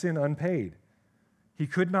debt of sin unpaid. He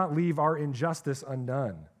could not leave our injustice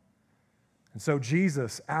undone. And so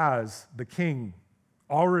Jesus, as the king,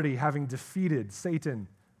 already having defeated Satan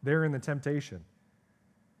there in the temptation,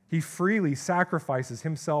 he freely sacrifices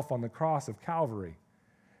himself on the cross of Calvary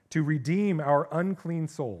to redeem our unclean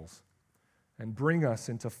souls and bring us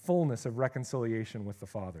into fullness of reconciliation with the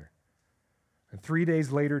Father. And 3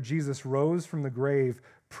 days later, Jesus rose from the grave,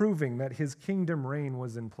 proving that his kingdom reign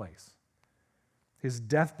was in place. His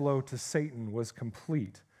death blow to Satan was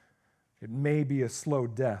complete. It may be a slow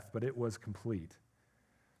death, but it was complete.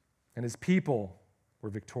 And his people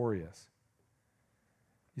were victorious.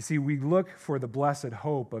 You see, we look for the blessed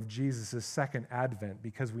hope of Jesus' second advent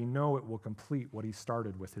because we know it will complete what he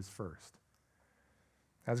started with his first.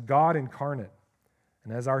 As God incarnate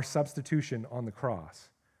and as our substitution on the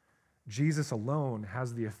cross, Jesus alone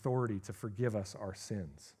has the authority to forgive us our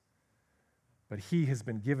sins. But he has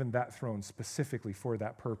been given that throne specifically for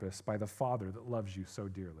that purpose by the Father that loves you so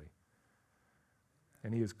dearly.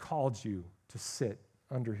 And he has called you to sit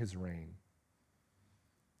under his reign.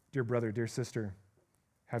 Dear brother, dear sister,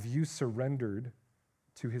 have you surrendered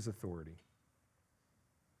to his authority?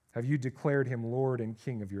 Have you declared him Lord and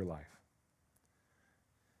King of your life?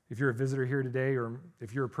 If you're a visitor here today, or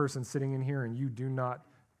if you're a person sitting in here and you do not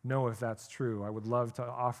know if that's true, I would love to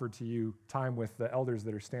offer to you time with the elders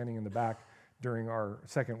that are standing in the back during our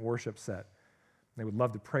second worship set. They would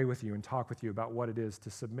love to pray with you and talk with you about what it is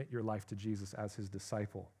to submit your life to Jesus as his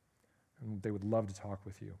disciple. And they would love to talk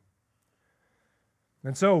with you.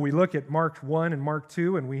 And so we look at Mark 1 and Mark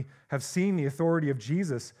 2, and we have seen the authority of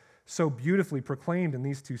Jesus so beautifully proclaimed in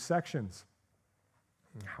these two sections.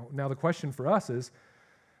 Now the question for us is,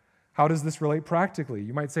 how does this relate practically?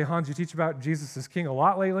 You might say, Hans, you teach about Jesus as king a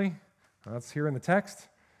lot lately. That's here in the text.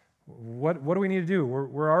 What do we need to do?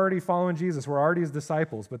 We're already following Jesus. We're already his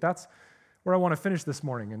disciples. But that's where I want to finish this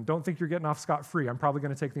morning. And don't think you're getting off scot-free. I'm probably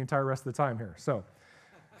going to take the entire rest of the time here. So,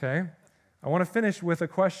 okay. I want to finish with a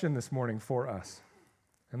question this morning for us.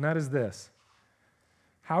 And that is this.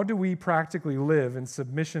 How do we practically live in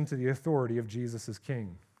submission to the authority of Jesus as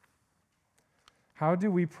king? How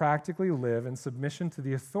do we practically live in submission to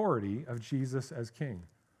the authority of Jesus as king?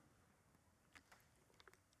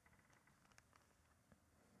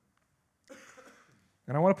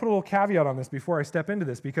 And I want to put a little caveat on this before I step into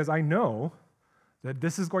this, because I know that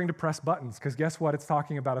this is going to press buttons, because guess what? It's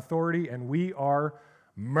talking about authority, and we are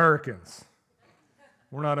Americans.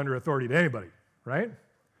 We're not under authority to anybody, right?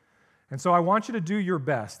 And so I want you to do your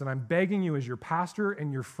best, and I'm begging you as your pastor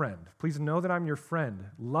and your friend. Please know that I'm your friend,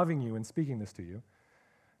 loving you and speaking this to you,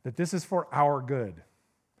 that this is for our good.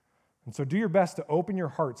 And so do your best to open your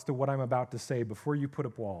hearts to what I'm about to say before you put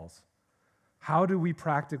up walls. How do we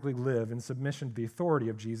practically live in submission to the authority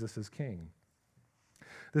of Jesus as king?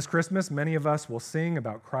 This Christmas, many of us will sing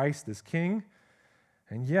about Christ as king,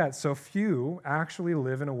 and yet so few actually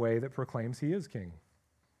live in a way that proclaims he is king.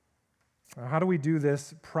 How do we do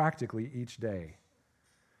this practically each day?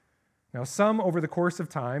 Now, some over the course of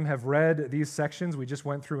time have read these sections we just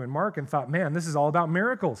went through in Mark and thought, man, this is all about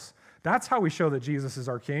miracles. That's how we show that Jesus is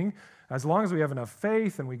our king. As long as we have enough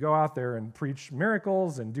faith and we go out there and preach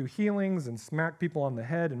miracles and do healings and smack people on the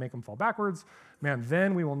head and make them fall backwards, man,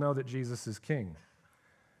 then we will know that Jesus is king.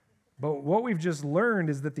 But what we've just learned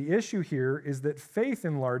is that the issue here is that faith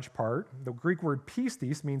in large part, the Greek word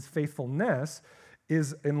pistis means faithfulness,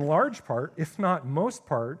 is in large part, if not most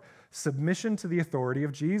part, submission to the authority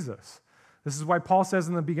of Jesus. This is why Paul says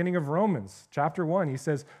in the beginning of Romans, chapter 1, he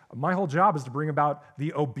says, my whole job is to bring about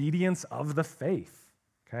the obedience of the faith,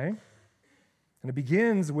 okay? And it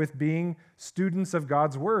begins with being students of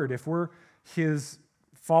God's word. If we're his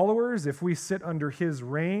followers, if we sit under his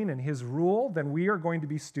reign and his rule, then we are going to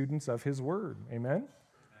be students of his word, amen?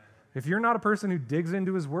 If you're not a person who digs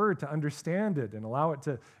into his word to understand it and allow it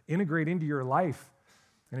to integrate into your life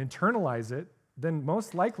and internalize it, then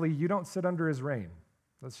most likely you don't sit under his reign.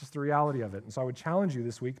 That's just the reality of it. And so I would challenge you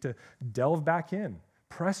this week to delve back in.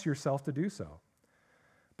 Press yourself to do so.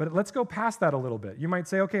 But let's go past that a little bit. You might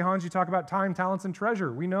say, okay, Hans, you talk about time, talents, and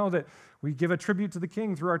treasure. We know that we give a tribute to the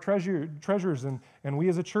king through our treasures, and we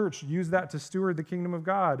as a church use that to steward the kingdom of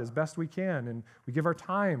God as best we can. And we give our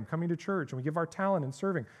time coming to church, and we give our talent in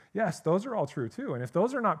serving. Yes, those are all true too. And if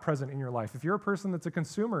those are not present in your life, if you're a person that's a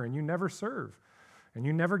consumer and you never serve, and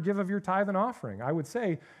you never give of your tithe and offering, I would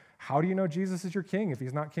say, how do you know Jesus is your king if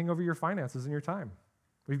he's not king over your finances and your time?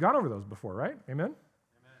 We've gone over those before, right? Amen? Amen.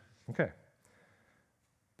 Okay.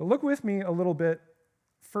 But look with me a little bit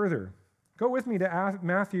further. Go with me to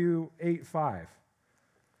Matthew 8:5.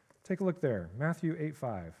 Take a look there. Matthew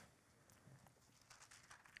 8:5.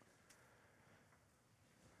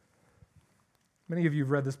 Many of you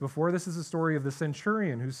have read this before. This is the story of the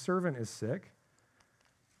centurion whose servant is sick.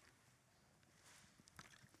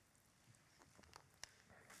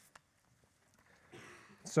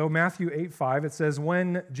 So Matthew 8:5, it says,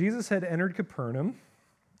 when Jesus had entered Capernaum,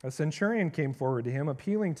 a centurion came forward to him,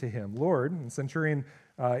 appealing to him, Lord, and centurion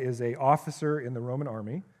is an officer in the Roman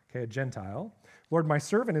army, okay, a Gentile. Lord, my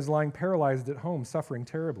servant is lying paralyzed at home, suffering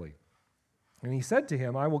terribly. And he said to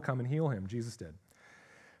him, I will come and heal him. Jesus did.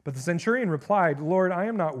 But the centurion replied, Lord, I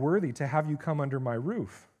am not worthy to have you come under my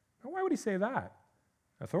roof. Now, why would he say that?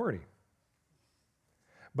 Authority.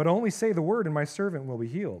 But only say the word, and my servant will be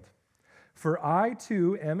healed. For I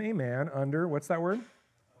too am a man under, what's that word?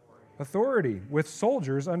 Authority, with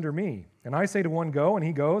soldiers under me. And I say to one, go, and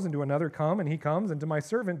he goes, and to another, come, and he comes, and to my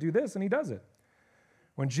servant, do this, and he does it.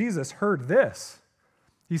 When Jesus heard this,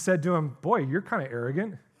 he said to him, boy, you're kind of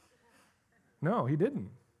arrogant. No, he didn't.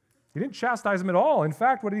 He didn't chastise him at all. In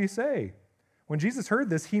fact, what did he say? When Jesus heard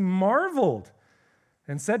this, he marveled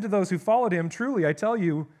and said to those who followed him, truly, I tell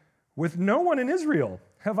you, with no one in Israel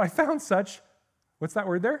have I found such, what's that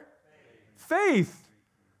word there? Faith.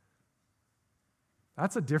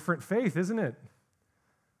 That's a different faith, isn't it?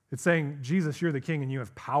 It's saying, Jesus, you're the king and you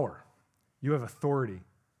have power. You have authority.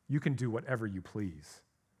 You can do whatever you please.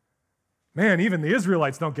 Man, even the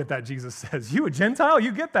Israelites don't get that, Jesus says. You a Gentile?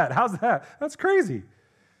 You get that. How's that? That's crazy.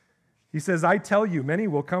 He says, I tell you, many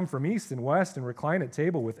will come from east and west and recline at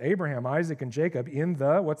table with Abraham, Isaac, and Jacob in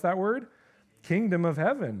the, what's that word? Kingdom of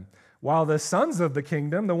heaven. While the sons of the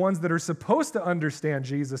kingdom, the ones that are supposed to understand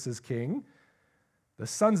Jesus as king, the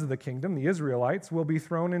sons of the kingdom, the Israelites, will be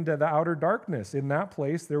thrown into the outer darkness. In that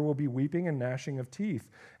place there will be weeping and gnashing of teeth.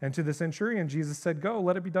 And to the centurion, Jesus said, "Go,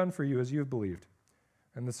 let it be done for you as you have believed."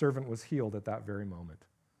 And the servant was healed at that very moment.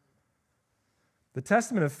 The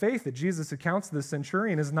testament of faith that Jesus accounts to the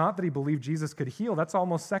centurion is not that he believed Jesus could heal. That's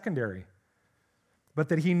almost secondary. But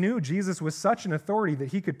that he knew Jesus was such an authority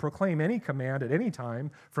that he could proclaim any command at any time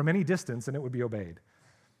from any distance and it would be obeyed.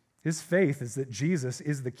 His faith is that Jesus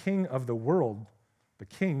is the king of the world, the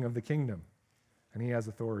king of the kingdom, and he has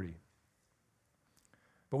authority.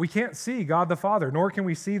 But we can't see God the Father, nor can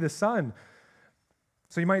we see the Son.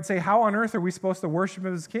 So you might say, how on earth are we supposed to worship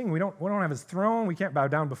him as king? We don't have his throne. We can't bow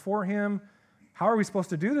down before him. How are we supposed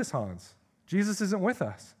to do this, Hans? Jesus isn't with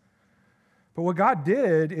us. But what God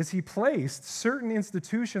did is he placed certain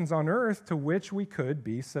institutions on earth to which we could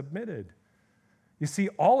be submitted. You see,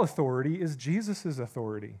 all authority is Jesus'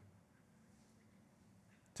 authority.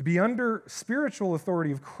 To be under spiritual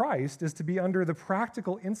authority of Christ is to be under the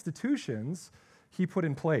practical institutions he put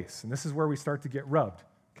in place. And this is where we start to get rubbed,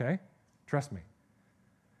 okay? Trust me.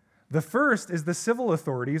 The first is the civil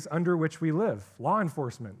authorities under which we live, law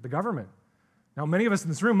enforcement, the government. Now, many of us in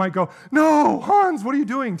this room might go, "No, Hans, what are you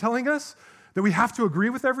doing? Telling us that we have to agree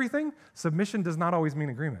with everything?" Submission does not always mean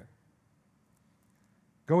agreement.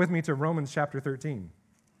 Go with me to Romans chapter 13.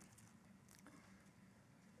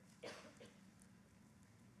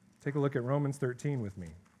 Take a look at Romans 13 with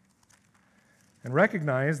me. And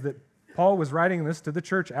recognize that Paul was writing this to the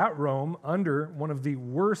church at Rome under one of the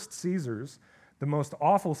worst Caesars, the most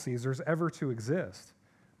awful Caesars ever to exist,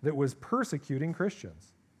 that was persecuting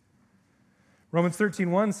Christians. Romans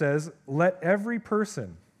 13:1 says, "Let every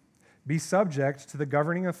person be subject to the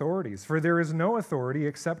governing authorities, for there is no authority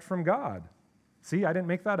except from God." See, I didn't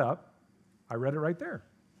make that up. I read it right there.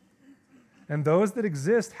 "And those that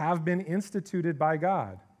exist have been instituted by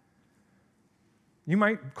God." You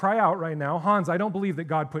might cry out right now, "Hans, I don't believe that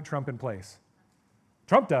God put Trump in place."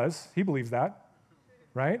 Trump does. He believes that,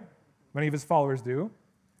 right? Many of his followers do.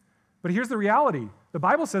 But here's the reality. The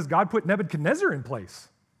Bible says God put Nebuchadnezzar in place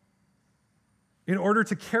in order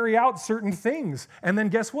to carry out certain things. And then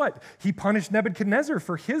guess what? He punished Nebuchadnezzar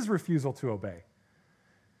for his refusal to obey.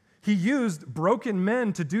 He used broken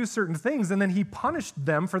men to do certain things, and then he punished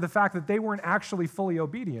them for the fact that they weren't actually fully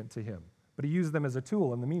obedient to him. But he used them as a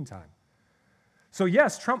tool in the meantime. So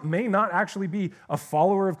yes, Trump may not actually be a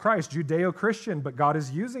follower of Christ, Judeo-Christian, but God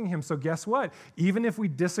is using him. So guess what? Even if we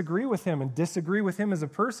disagree with him and disagree with him as a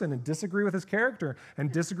person and disagree with his character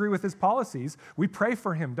and disagree with his policies, we pray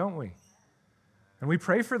for him, don't we? And we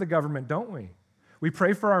pray for the government, don't we? We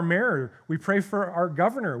pray for our mayor. We pray for our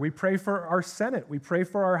governor. We pray for our Senate. We pray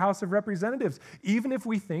for our House of Representatives, even if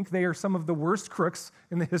we think they are some of the worst crooks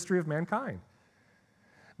in the history of mankind.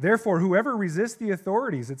 Therefore, whoever resists the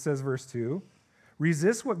authorities, it says, verse 2,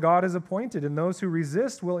 resist what God has appointed, and those who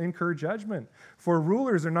resist will incur judgment. For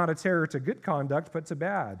rulers are not a terror to good conduct, but to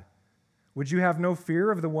bad. Would you have no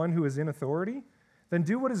fear of the one who is in authority? Then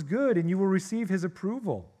do what is good, and you will receive his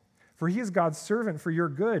approval. For he is God's servant for your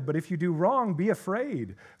good. But if you do wrong, be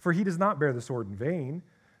afraid, for he does not bear the sword in vain.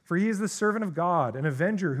 For he is the servant of God, an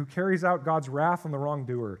avenger who carries out God's wrath on the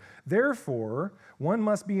wrongdoer. Therefore, one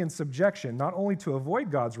must be in subjection, not only to avoid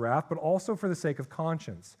God's wrath, but also for the sake of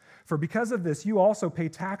conscience. For because of this, you also pay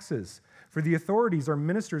taxes. For the authorities are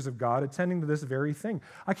ministers of God, attending to this very thing.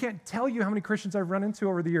 I can't tell you how many Christians I've run into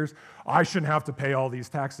over the years. I shouldn't have to pay all these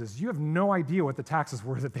taxes. You have no idea what the taxes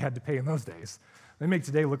were that they had to pay in those days. They make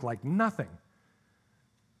today look like nothing.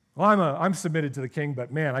 Well, I'm submitted to the king,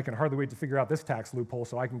 but man, I can hardly wait to figure out this tax loophole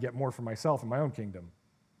so I can get more for myself in my own kingdom.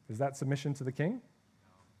 Is that submission to the king?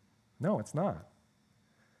 No, it's not.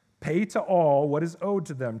 Pay to all what is owed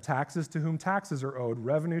to them, taxes to whom taxes are owed,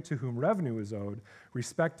 revenue to whom revenue is owed,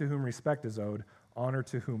 respect to whom respect is owed, honor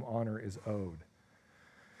to whom honor is owed.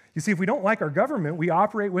 You see, if we don't like our government, we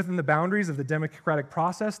operate within the boundaries of the democratic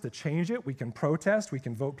process to change it. We can protest, we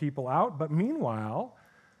can vote people out, but meanwhile,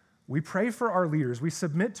 we pray for our leaders. We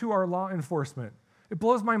submit to our law enforcement. It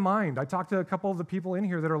blows my mind. I talked to a couple of the people in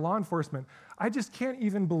here that are law enforcement. I just can't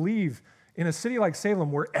even believe in a city like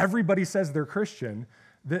Salem where everybody says they're Christian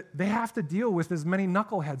that they have to deal with as many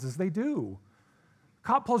knuckleheads as they do.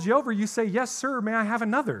 Cop pulls you over, you say, "Yes, sir, may I have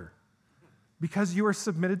another?" Because you are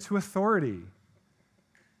submitted to authority.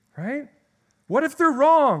 Right? What if they're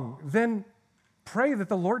wrong? Then pray that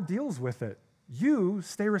the Lord deals with it. You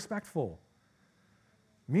stay respectful.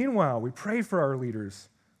 Meanwhile, we pray for our leaders.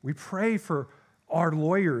 We pray for our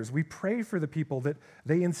lawyers. We pray for the people that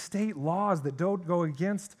they instate laws that don't go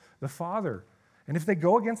against the Father. And if they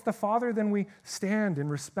go against the Father, then we stand in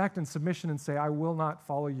respect and submission and say, I will not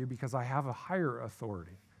follow you because I have a higher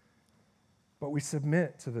authority. But we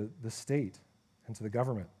submit to the state and to the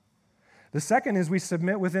government. The second is we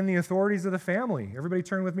submit within the authorities of the family. Everybody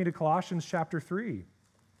turn with me to Colossians chapter 3.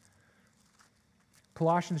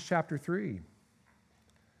 Colossians chapter 3,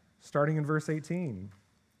 starting in verse 18.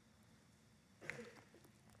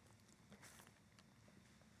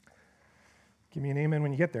 Give me an amen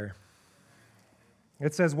when you get there.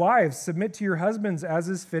 It says, wives, submit to your husbands as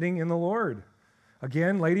is fitting in the Lord.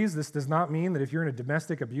 Again, ladies, this does not mean that if you're in a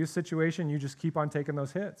domestic abuse situation, you just keep on taking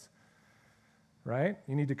those hits, right?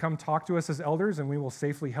 You need to come talk to us as elders, and we will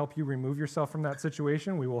safely help you remove yourself from that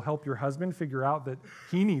situation. We will help your husband figure out that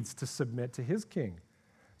he needs to submit to his king.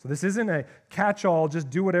 So this isn't a catch-all, just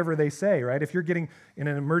do whatever they say, right? If you're getting in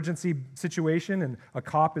an emergency situation and a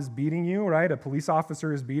cop is beating you, right? A police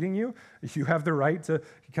officer is beating you, you have the right to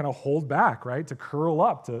kind of hold back, right? To curl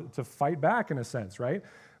up, to fight back in a sense, right?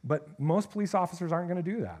 But most police officers aren't going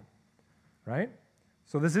to do that, right?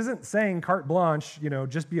 So this isn't saying carte blanche,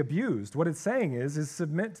 just be abused. What it's saying is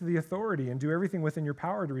submit to the authority and do everything within your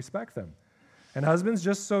power to respect them. And husbands,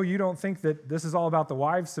 just so you don't think that this is all about the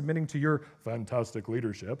wives submitting to your fantastic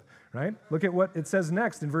leadership, right? Look at what it says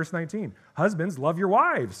next in verse 19. Husbands, love your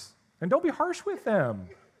wives, and don't be harsh with them.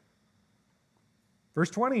 Verse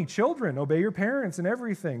 20, children, obey your parents in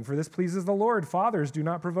everything, for this pleases the Lord. Fathers, do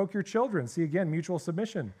not provoke your children. See, again, mutual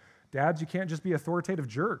submission. Dads, you can't just be authoritarian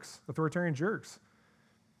jerks.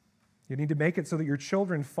 You need to make it so that your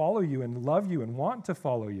children follow you and love you and want to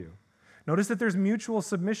follow you. Notice that there's mutual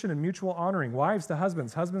submission and mutual honoring. Wives to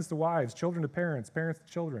husbands, husbands to wives, children to parents, parents to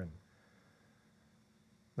children.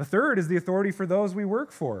 The third is the authority for those we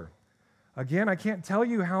work for. Again, I can't tell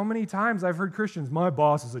you how many times I've heard Christians, my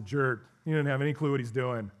boss is a jerk. He didn't have any clue what he's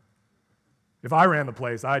doing. If I ran the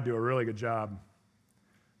place, I'd do a really good job.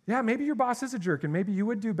 Yeah, maybe your boss is a jerk, and maybe you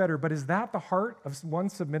would do better, but is that the heart of one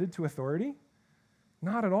submitted to authority?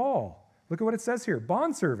 Not at all. Look at what it says here.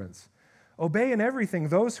 Bondservants, obey in everything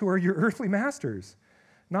those who are your earthly masters,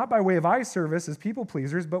 not by way of eye service as people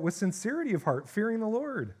pleasers, but with sincerity of heart, fearing the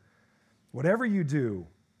Lord. Whatever you do,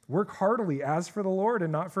 work heartily as for the Lord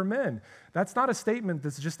and not for men. That's not a statement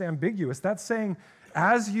that's just ambiguous. That's saying,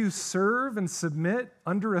 as you serve and submit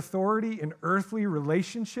under authority in earthly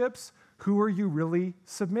relationships, who are you really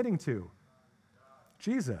submitting to?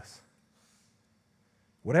 Jesus.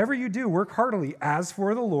 Whatever you do, work heartily as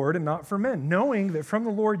for the Lord and not for men, knowing that from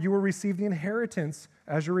the Lord you will receive the inheritance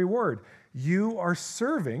as your reward. You are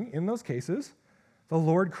serving, in those cases, the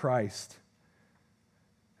Lord Christ.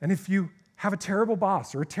 And if you have a terrible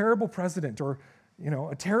boss or a terrible president or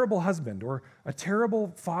a terrible husband or a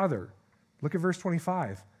terrible father, look at verse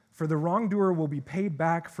 25. For the wrongdoer will be paid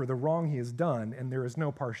back for the wrong he has done, and there is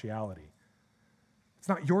no partiality. It's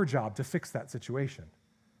not your job to fix that situation.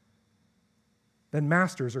 Then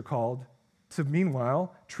masters are called to,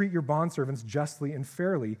 meanwhile, treat your bondservants justly and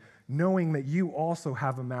fairly, knowing that you also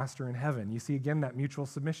have a master in heaven. You see, again, that mutual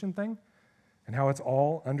submission thing and how it's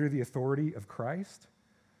all under the authority of Christ?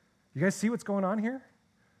 You guys see what's going on here?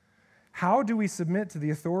 How do we submit to the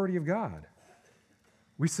authority of God?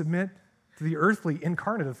 We submit to the earthly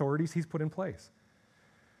incarnate authorities he's put in place.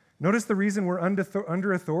 Notice the reason we're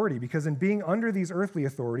under authority, because in being under these earthly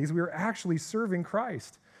authorities, we are actually serving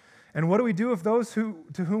Christ. And what do we do if those to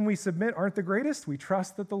whom we submit aren't the greatest? We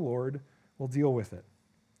trust that the Lord will deal with it.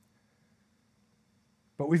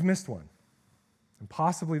 But we've missed one, and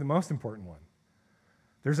possibly the most important one.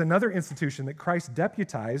 There's another institution that Christ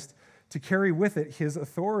deputized to carry with it his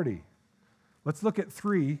authority. Let's look at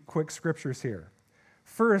 3 quick scriptures here.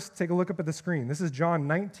 First, take a look up at the screen. This is John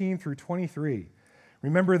 19 through 23.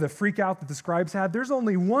 Remember the freak out that the scribes had? There's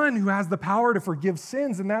only one who has the power to forgive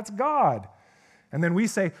sins, and that's God. And then we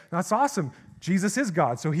say, that's awesome. Jesus is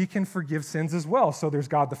God, so he can forgive sins as well. So there's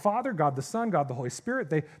God the Father, God the Son, God the Holy Spirit.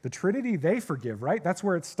 The Trinity, they forgive, right? That's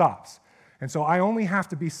where it stops. And so I only have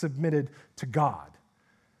to be submitted to God.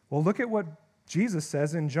 Well, look at what Jesus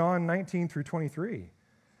says in John 19 through 23.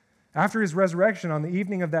 After his resurrection, on the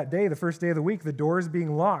evening of that day, the first day of the week, the doors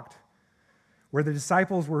being locked, where the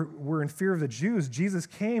disciples were in fear of the Jews, Jesus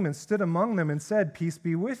came and stood among them and said, "Peace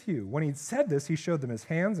be with you." When he'd said this, he showed them his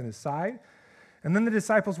hands and his side. And then the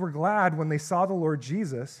disciples were glad when they saw the Lord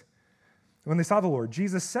Jesus. When they saw the Lord,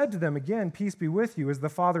 Jesus said to them again, "Peace be with you. As the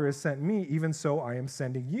Father has sent me, even so I am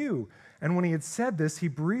sending you." And when he had said this, he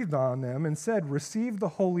breathed on them and said, "Receive the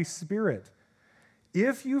Holy Spirit.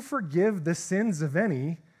 If you forgive the sins of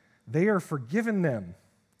any, they are forgiven them.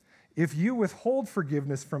 If you withhold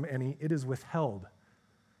forgiveness from any, it is withheld."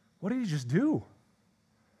 What did he just do?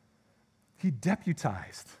 He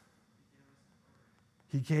deputized.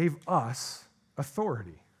 He gave us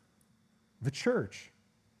authority, the church.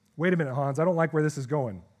 Wait a minute, Hans, I don't like where this is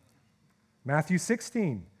going. Matthew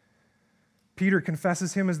 16, Peter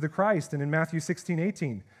confesses him as the Christ, and in Matthew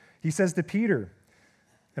 16:18, he says to Peter,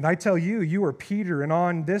 "And I tell you, you are Peter, and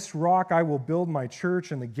on this rock I will build my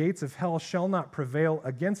church, and the gates of hell shall not prevail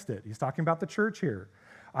against it." He's talking about the church here.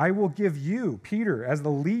 I will give you, Peter, as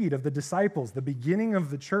the lead of the disciples, the beginning of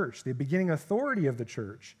the church, the beginning authority of the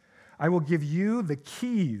church. I will give you the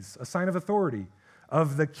keys, a sign of authority,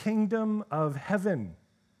 of the kingdom of heaven.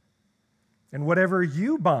 And whatever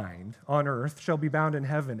you bind on earth shall be bound in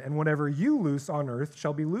heaven, and whatever you loose on earth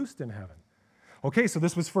shall be loosed in heaven. Okay, so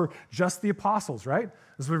this was for just the apostles, right?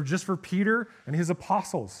 This was just for Peter and his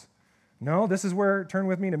apostles. No, this is where, turn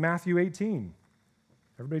with me to Matthew 18.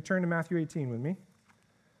 Everybody turn to Matthew 18 with me.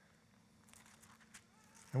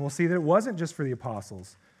 And we'll see that it wasn't just for the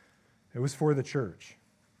apostles. It was for the church.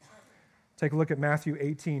 Take a look at Matthew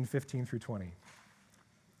 18, 15 through 20.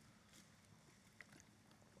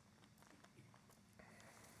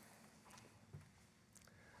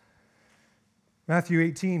 Matthew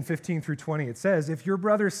 18, 15 through 20, it says, "If your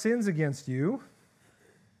brother sins against you,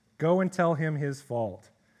 go and tell him his fault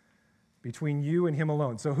between you and him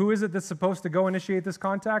alone." So who is it that's supposed to go initiate this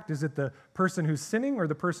contact? Is it the person who's sinning or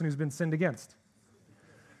the person who's been sinned against?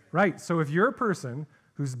 Right, so if you're a person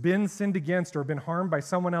who's been sinned against or been harmed by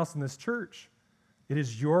someone else in this church, it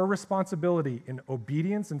is your responsibility in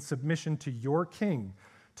obedience and submission to your king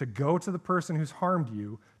to go to the person who's harmed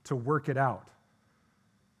you to work it out.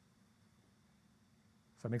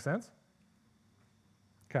 Does that make sense?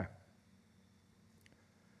 Okay.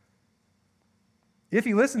 If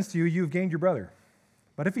he listens to you, you've gained your brother.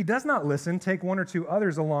 But if he does not listen, take one or two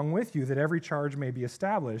others along with you, that every charge may be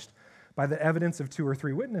established by the evidence of 2 or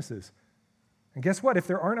 3 witnesses. And guess what? If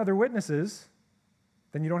there aren't other witnesses,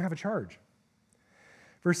 then you don't have a charge.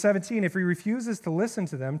 Verse 17, if he refuses to listen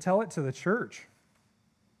to them, tell it to the church.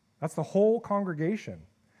 That's the whole congregation.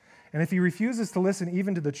 And if he refuses to listen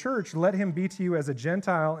even to the church, let him be to you as a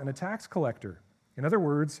Gentile and a tax collector. In other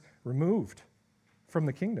words, removed from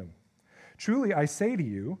the kingdom. Truly, I say to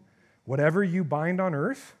you, whatever you bind on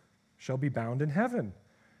earth shall be bound in heaven,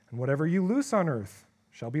 and whatever you loose on earth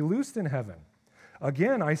shall be loosed in heaven.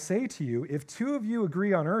 Again, I say to you, if 2 of you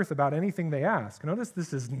agree on earth about anything they ask, notice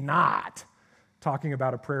this is not talking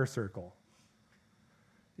about a prayer circle.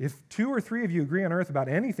 If 2 or 3 of you agree on earth about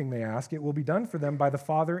anything they ask, it will be done for them by the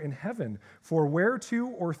Father in heaven. For where 2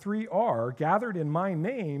 or 3 are gathered in my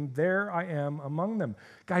name, there I am among them.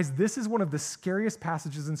 Guys, this is one of the scariest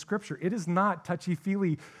passages in Scripture. It is not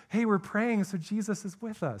touchy-feely, hey, we're praying so Jesus is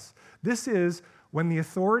with us. This is when the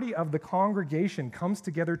authority of the congregation comes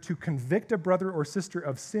together to convict a brother or sister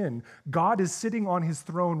of sin, God is sitting on his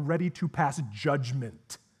throne ready to pass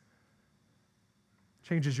judgment.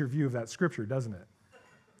 Changes your view of that Scripture, doesn't it?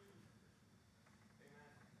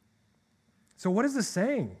 So what is this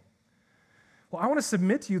saying? Well, I want to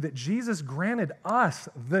submit to you that Jesus granted us,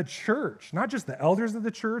 the church, not just the elders of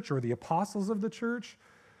the church or the apostles of the church,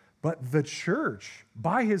 but the church,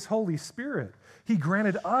 by his Holy Spirit. He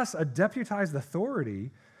granted us a deputized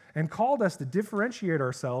authority and called us to differentiate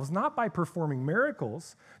ourselves not by performing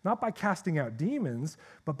miracles, not by casting out demons,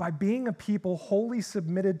 but by being a people wholly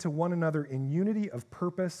submitted to one another in unity of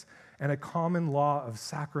purpose and a common law of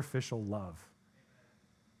sacrificial love.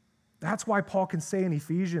 That's why Paul can say in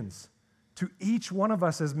Ephesians, to each one of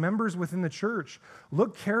us as members within the church,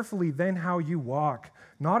 look carefully then how you walk,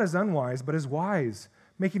 not as unwise, but as wise,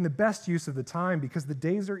 making the best use of the time because the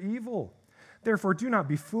days are evil. Therefore, do not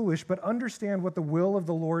be foolish, but understand what the will of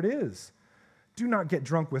the Lord is. Do not get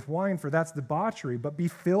drunk with wine, for that's debauchery, but be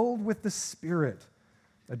filled with the Spirit,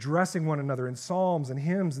 addressing one another in psalms and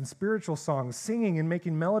hymns and spiritual songs, singing and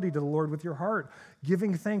making melody to the Lord with your heart,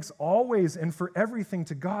 giving thanks always and for everything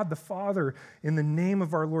to God the Father in the name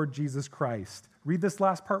of our Lord Jesus Christ. Read this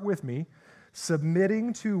last part with me.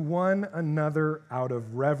 Submitting to one another out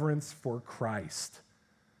of reverence for Christ.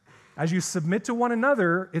 As you submit to one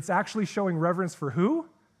another, it's actually showing reverence for who?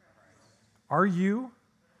 Are you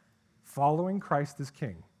following Christ as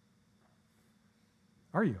King?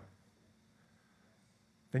 Are you?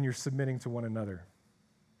 Then you're submitting to one another,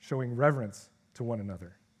 showing reverence to one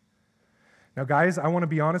another. Now, guys, I want to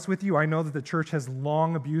be honest with you. I know that the church has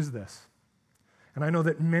long abused this. And I know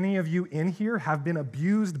that many of you in here have been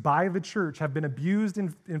abused by the church, have been abused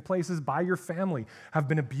in places by your family, have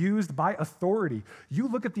been abused by authority. You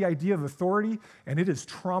look at the idea of authority, and it is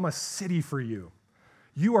trauma city for you.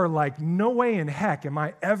 You are like, no way in heck am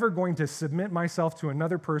I ever going to submit myself to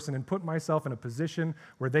another person and put myself in a position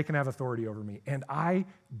where they can have authority over me. And I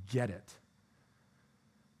get it.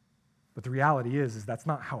 But the reality is that's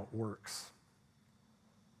not how it works.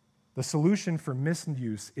 The solution for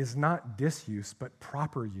misuse is not disuse, but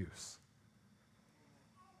proper use.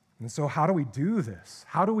 And so how do we do this?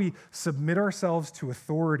 How do we submit ourselves to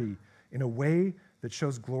authority in a way that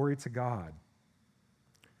shows glory to God?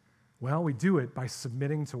 Well, we do it by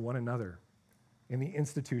submitting to one another in the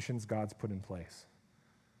institutions God's put in place.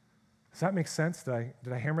 Does that make sense?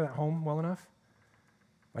 Did I hammer that home well enough?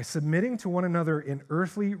 By submitting to one another in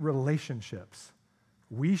earthly relationships,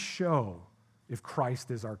 we show if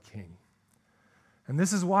Christ is our King. And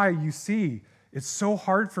this is why you see it's so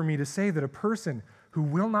hard for me to say that a person who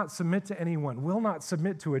will not submit to anyone, will not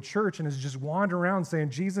submit to a church, and is just wandering around saying,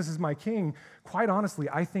 Jesus is my King, quite honestly,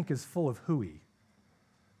 I think is full of hooey.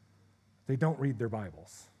 They don't read their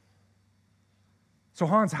Bibles. So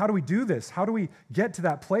Hans, how do we do this? How do we get to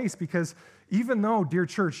that place? Because even though, dear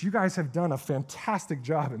church, you guys have done a fantastic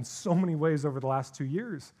job in so many ways over the last 2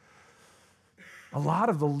 years, a lot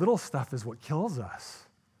of the little stuff is what kills us.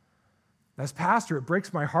 As pastor, it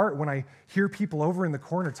breaks my heart when I hear people over in the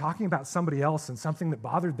corner talking about somebody else and something that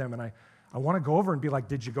bothered them, and I want to go over and be like,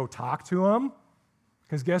 did you go talk to him?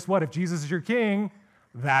 Because guess what? If Jesus is your King,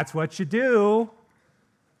 that's what you do.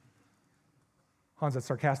 Hans, that's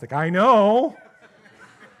sarcastic. I know.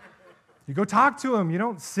 You go talk to him. You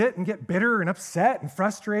don't sit and get bitter and upset and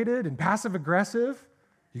frustrated and passive-aggressive.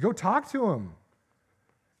 You go talk to him.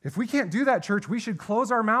 If we can't do that, church, we should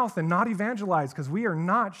close our mouth and not evangelize because we are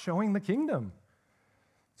not showing the kingdom.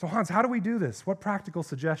 So, Hans, how do we do this? What practical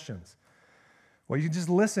suggestions? Well, you just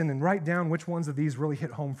listen and write down which ones of these really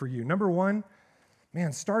hit home for you. Number one,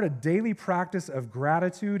 start a daily practice of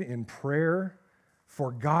gratitude in prayer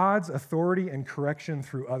for God's authority and correction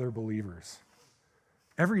through other believers.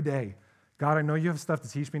 Every day, God, I know you have stuff to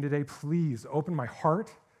teach me today. Please open my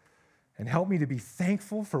heart and help me to be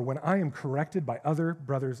thankful for when I am corrected by other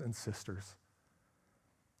brothers and sisters.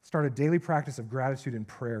 Start a daily practice of gratitude and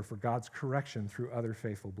prayer for God's correction through other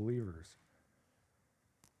faithful believers.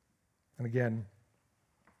 And again,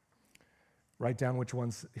 write down which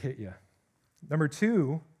ones hit you. Number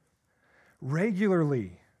two,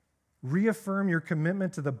 regularly reaffirm your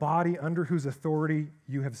commitment to the body under whose authority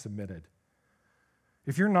you have submitted.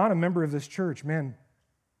 If you're not a member of this church,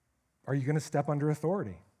 are you going to step under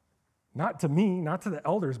authority? Not to me, not to the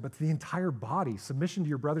elders, but to the entire body. Submission to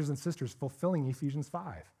your brothers and sisters, fulfilling Ephesians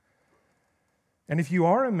 5. And if you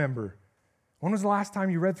are a member, when was the last time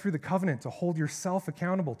you read through the covenant to hold yourself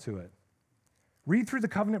accountable to it? Read through the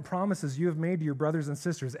covenant promises you have made to your brothers and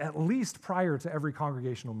sisters, at least prior to every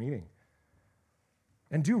congregational meeting.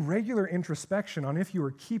 And do regular introspection on if you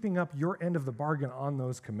are keeping up your end of the bargain on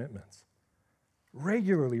those commitments.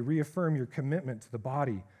 Regularly reaffirm your commitment to the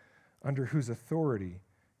body under whose authority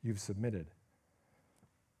you've submitted.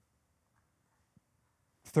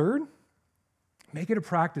 Third, make it a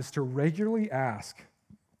practice to regularly ask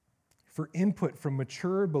for input from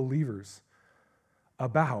mature believers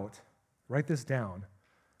about, write this down,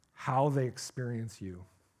 how they experience you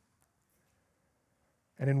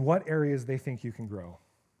and in what areas they think you can grow.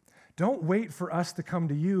 Don't wait for us to come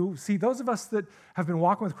to you. See, those of us that have been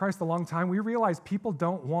walking with Christ a long time, we realize people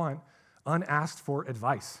don't want unasked for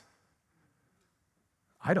advice.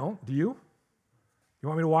 I don't. Do you? You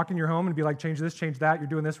want me to walk in your home and be like, change this, change that, you're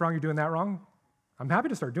doing this wrong, you're doing that wrong? I'm happy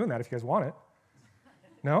to start doing that if you guys want it.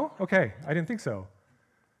 No? Okay, I didn't think so.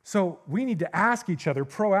 So we need to ask each other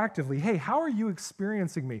proactively, hey, how are you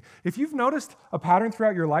experiencing me? If you've noticed a pattern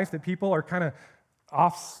throughout your life that people are kind of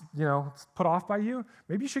off, put off by you,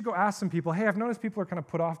 maybe you should go ask some people, hey, I've noticed people are kind of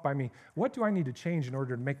put off by me. What do I need to change in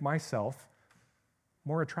order to make myself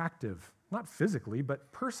more attractive? Not physically,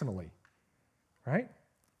 but personally, right?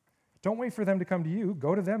 Don't wait for them to come to you.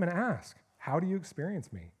 Go to them and ask, how do you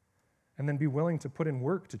experience me? And then be willing to put in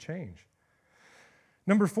work to change.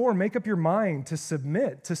 Number 4, make up your mind to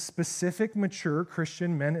submit to specific mature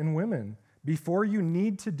Christian men and women before you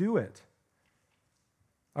need to do it.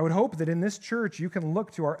 I would hope that in this church you can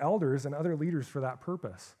look to our elders and other leaders for that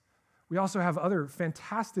purpose. We also have other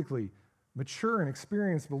fantastically mature and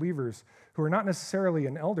experienced believers who are not necessarily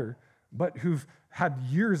an elder, but who've had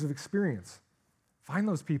years of experience. Find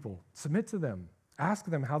those people, submit to them, ask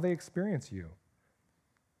them how they experience you,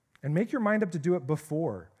 and make your mind up to do it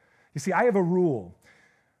before. You see, I have a rule.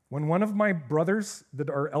 When one of my brothers that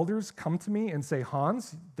are elders come to me and say,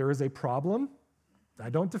 Hans, there is a problem, I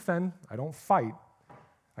don't defend, I don't fight.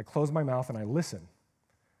 I close my mouth and I listen,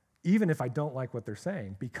 even if I don't like what they're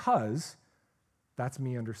saying, because that's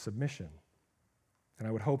me under submission. And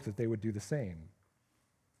I would hope that they would do the same.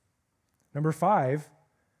 Number 5,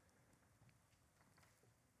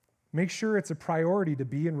 Make sure it's a priority to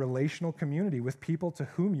be in relational community with people to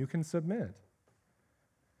whom you can submit.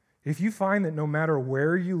 If you find that no matter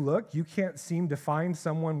where you look, you can't seem to find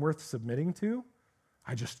someone worth submitting to,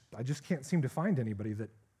 I just can't seem to find anybody that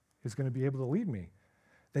is going to be able to lead me,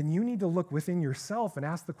 then you need to look within yourself and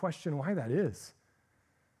ask the question why that is.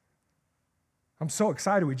 I'm so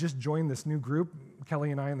excited. We just joined this new group.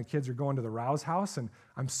 Kelly and I and the kids are going to the Rouse House, and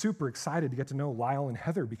I'm super excited to get to know Lyle and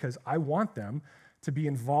Heather because I want them to be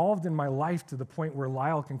involved in my life to the point where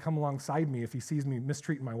Lyle can come alongside me if he sees me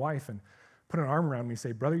mistreating my wife and put an arm around me and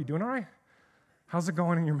say, brother, you doing all right? How's it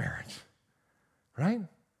going in your marriage? Right?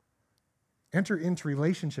 Enter into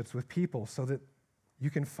relationships with people so that you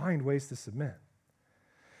can find ways to submit.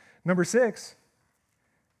 Number 6,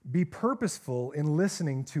 be purposeful in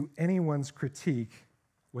listening to anyone's critique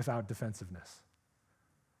without defensiveness.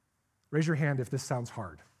 Raise your hand if this sounds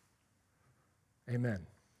hard. Amen.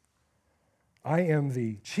 I am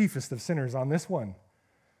the chiefest of sinners on this one,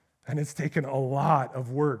 and it's taken a lot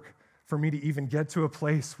of work for me to even get to a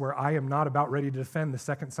place where I am not about ready to defend the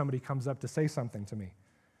second somebody comes up to say something to me.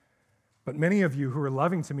 But many of you who were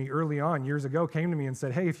loving to me early on, years ago, came to me and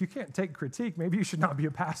said, hey, if you can't take critique, maybe you should not be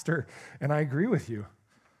a pastor. And I agree with you,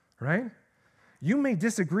 right? You may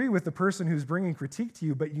disagree with the person who's bringing critique to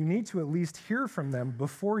you, but you need to at least hear from them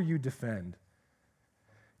before you defend.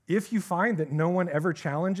 If you find that no one ever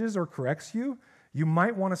challenges or corrects you, you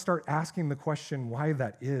might want to start asking the question why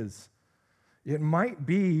that is. It might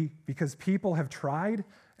be because people have tried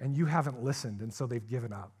and you haven't listened, and so they've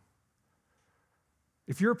given up.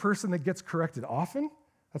 If you're a person that gets corrected often,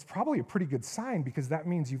 that's probably a pretty good sign because that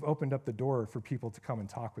means you've opened up the door for people to come and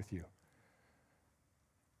talk with you.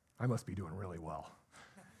 I must be doing really well.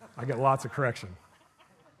 I get lots of correction.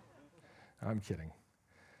 I'm kidding.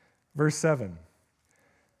 Verse 7.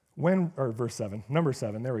 Number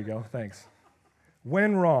 7, there we go, thanks.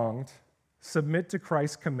 When wronged, submit to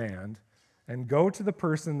Christ's command and go to the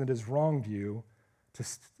person that has wronged you to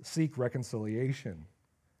seek reconciliation.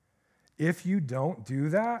 If you don't do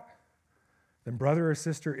that, then brother or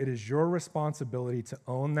sister, it is your responsibility to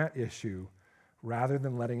own that issue rather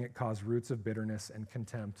than letting it cause roots of bitterness and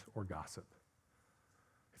contempt or gossip.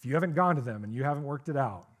 If you haven't gone to them and you haven't worked it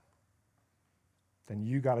out, then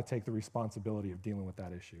you got to take the responsibility of dealing with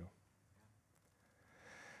that issue.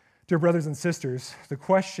 Dear brothers and sisters, the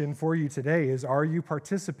question for you today is, are you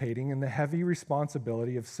participating in the heavy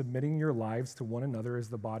responsibility of submitting your lives to one another as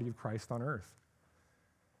the body of Christ on earth?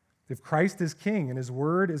 If Christ is king and his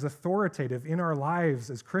word is authoritative in our lives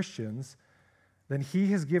as Christians, then he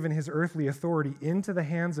has given his earthly authority into the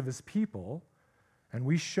hands of his people, and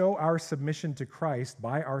we show our submission to Christ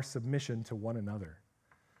by our submission to one another.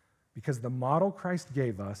 Because the model Christ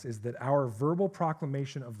gave us is that our verbal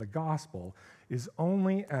proclamation of the gospel is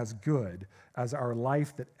only as good as our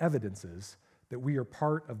life that evidences that we are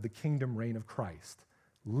part of the kingdom reign of Christ,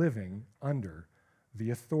 living under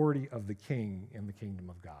the authority of the king in the kingdom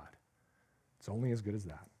of God. It's only as good as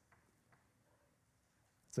that.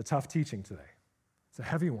 It's a tough teaching today. It's a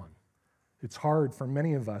heavy one. It's hard for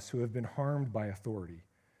many of us who have been harmed by authority,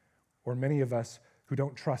 or many of us who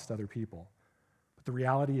don't trust other people. But the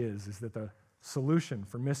reality is that the solution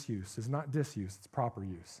for misuse is not disuse, it's proper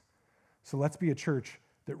use. So let's be a church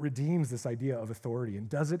that redeems this idea of authority and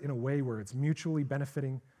does it in a way where it's mutually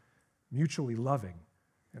benefiting, mutually loving,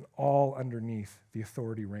 and all underneath the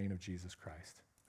authority reign of Jesus Christ.